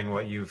considering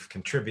what you've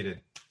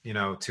contributed,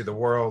 to the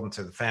world and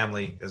to the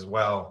family as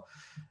well.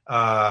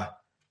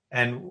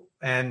 And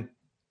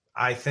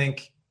I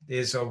think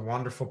is a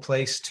wonderful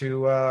place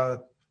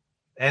to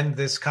end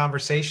this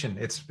conversation.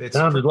 It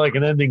sounded like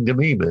an ending to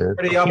me, man.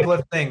 Pretty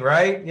uplifting,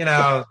 right?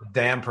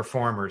 Damn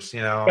performers,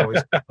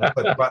 always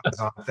put buttons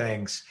on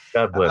things.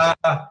 God bless.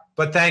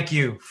 But thank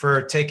you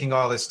for taking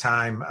all this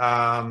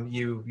time.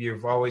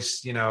 You've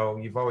always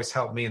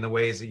helped me in the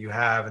ways that you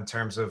have in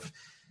terms of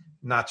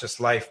not just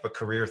life, but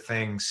career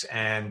things.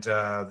 And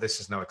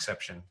this is no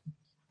exception.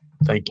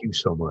 Thank you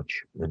so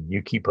much. And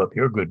you keep up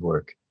your good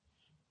work.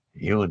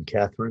 You and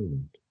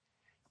Catherine.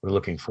 We're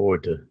looking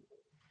forward to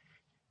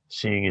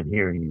seeing and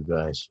hearing you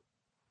guys.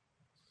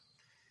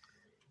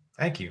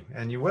 Thank you,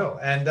 and you will,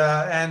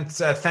 and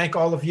thank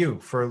all of you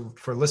for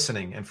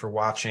listening and for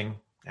watching,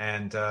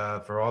 and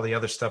for all the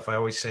other stuff I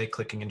always say,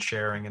 clicking and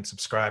sharing and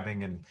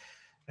subscribing,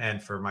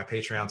 and for my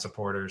Patreon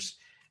supporters,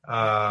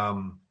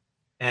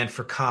 and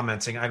for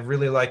commenting. I'd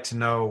really like to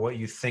know what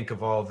you think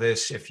of all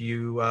this. If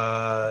you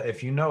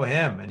know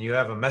him and you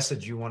have a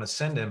message you want to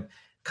send him,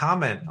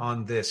 comment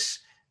on this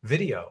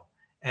video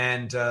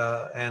and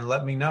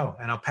let me know,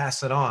 and I'll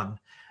pass it on.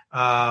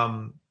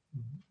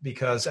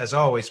 Because as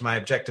always, my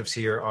objectives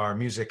here are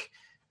music,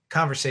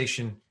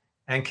 conversation,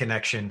 and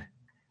connection.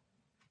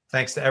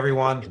 Thanks to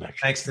everyone.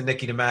 Thanks to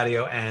Nicky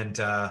DeMatteo, and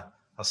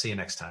I'll see you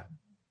next time.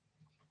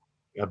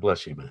 God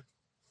bless you, man.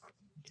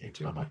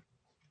 Bye-bye.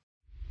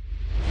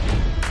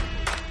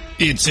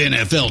 It's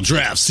NFL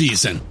draft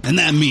season, and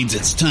that means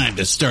it's time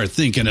to start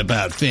thinking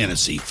about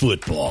fantasy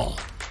football.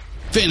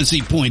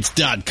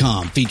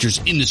 FantasyPoints.com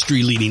features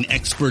industry-leading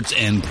experts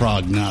and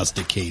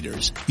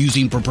prognosticators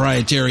using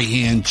proprietary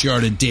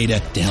hand-charted data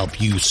to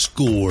help you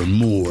score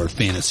more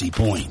fantasy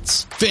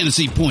points.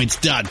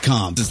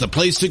 FantasyPoints.com is the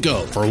place to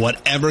go for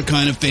whatever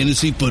kind of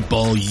fantasy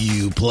football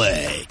you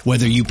play.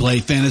 Whether you play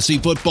fantasy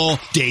football,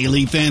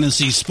 daily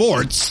fantasy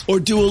sports,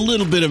 or do a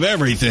little bit of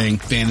everything,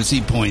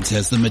 Fantasy Points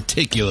has the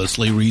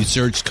meticulously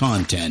researched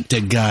content to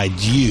guide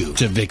you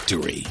to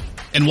victory.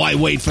 And why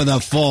wait for the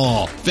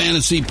fall?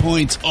 Fantasy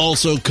Points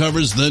also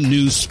covers the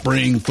new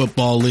spring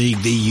football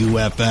league, the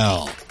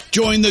UFL.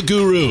 Join the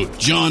guru,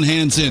 John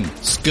Hansen,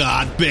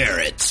 Scott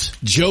Barrett,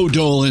 Joe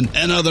Dolan,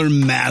 and other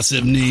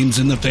massive names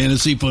in the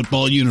fantasy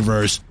football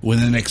universe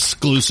with an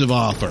exclusive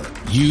offer.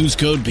 Use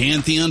code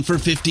Pantheon for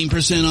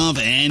 15% off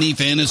any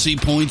Fantasy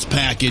Points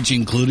package,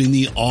 including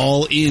the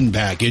all-in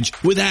package,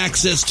 with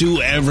access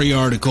to every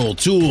article,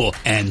 tool,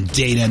 and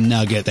data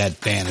nugget that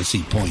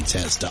Fantasy Points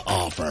has to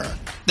offer.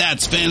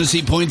 That's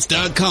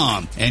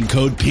FantasyPoints.com and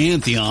code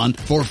Pantheon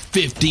for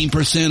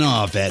 15%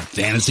 off at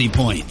Fantasy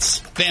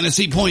Points.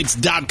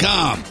 FantasyPoints.com.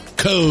 DeMatteo.com.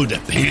 Code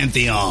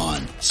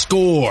Pantheon.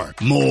 Score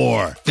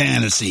more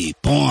fantasy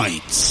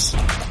points.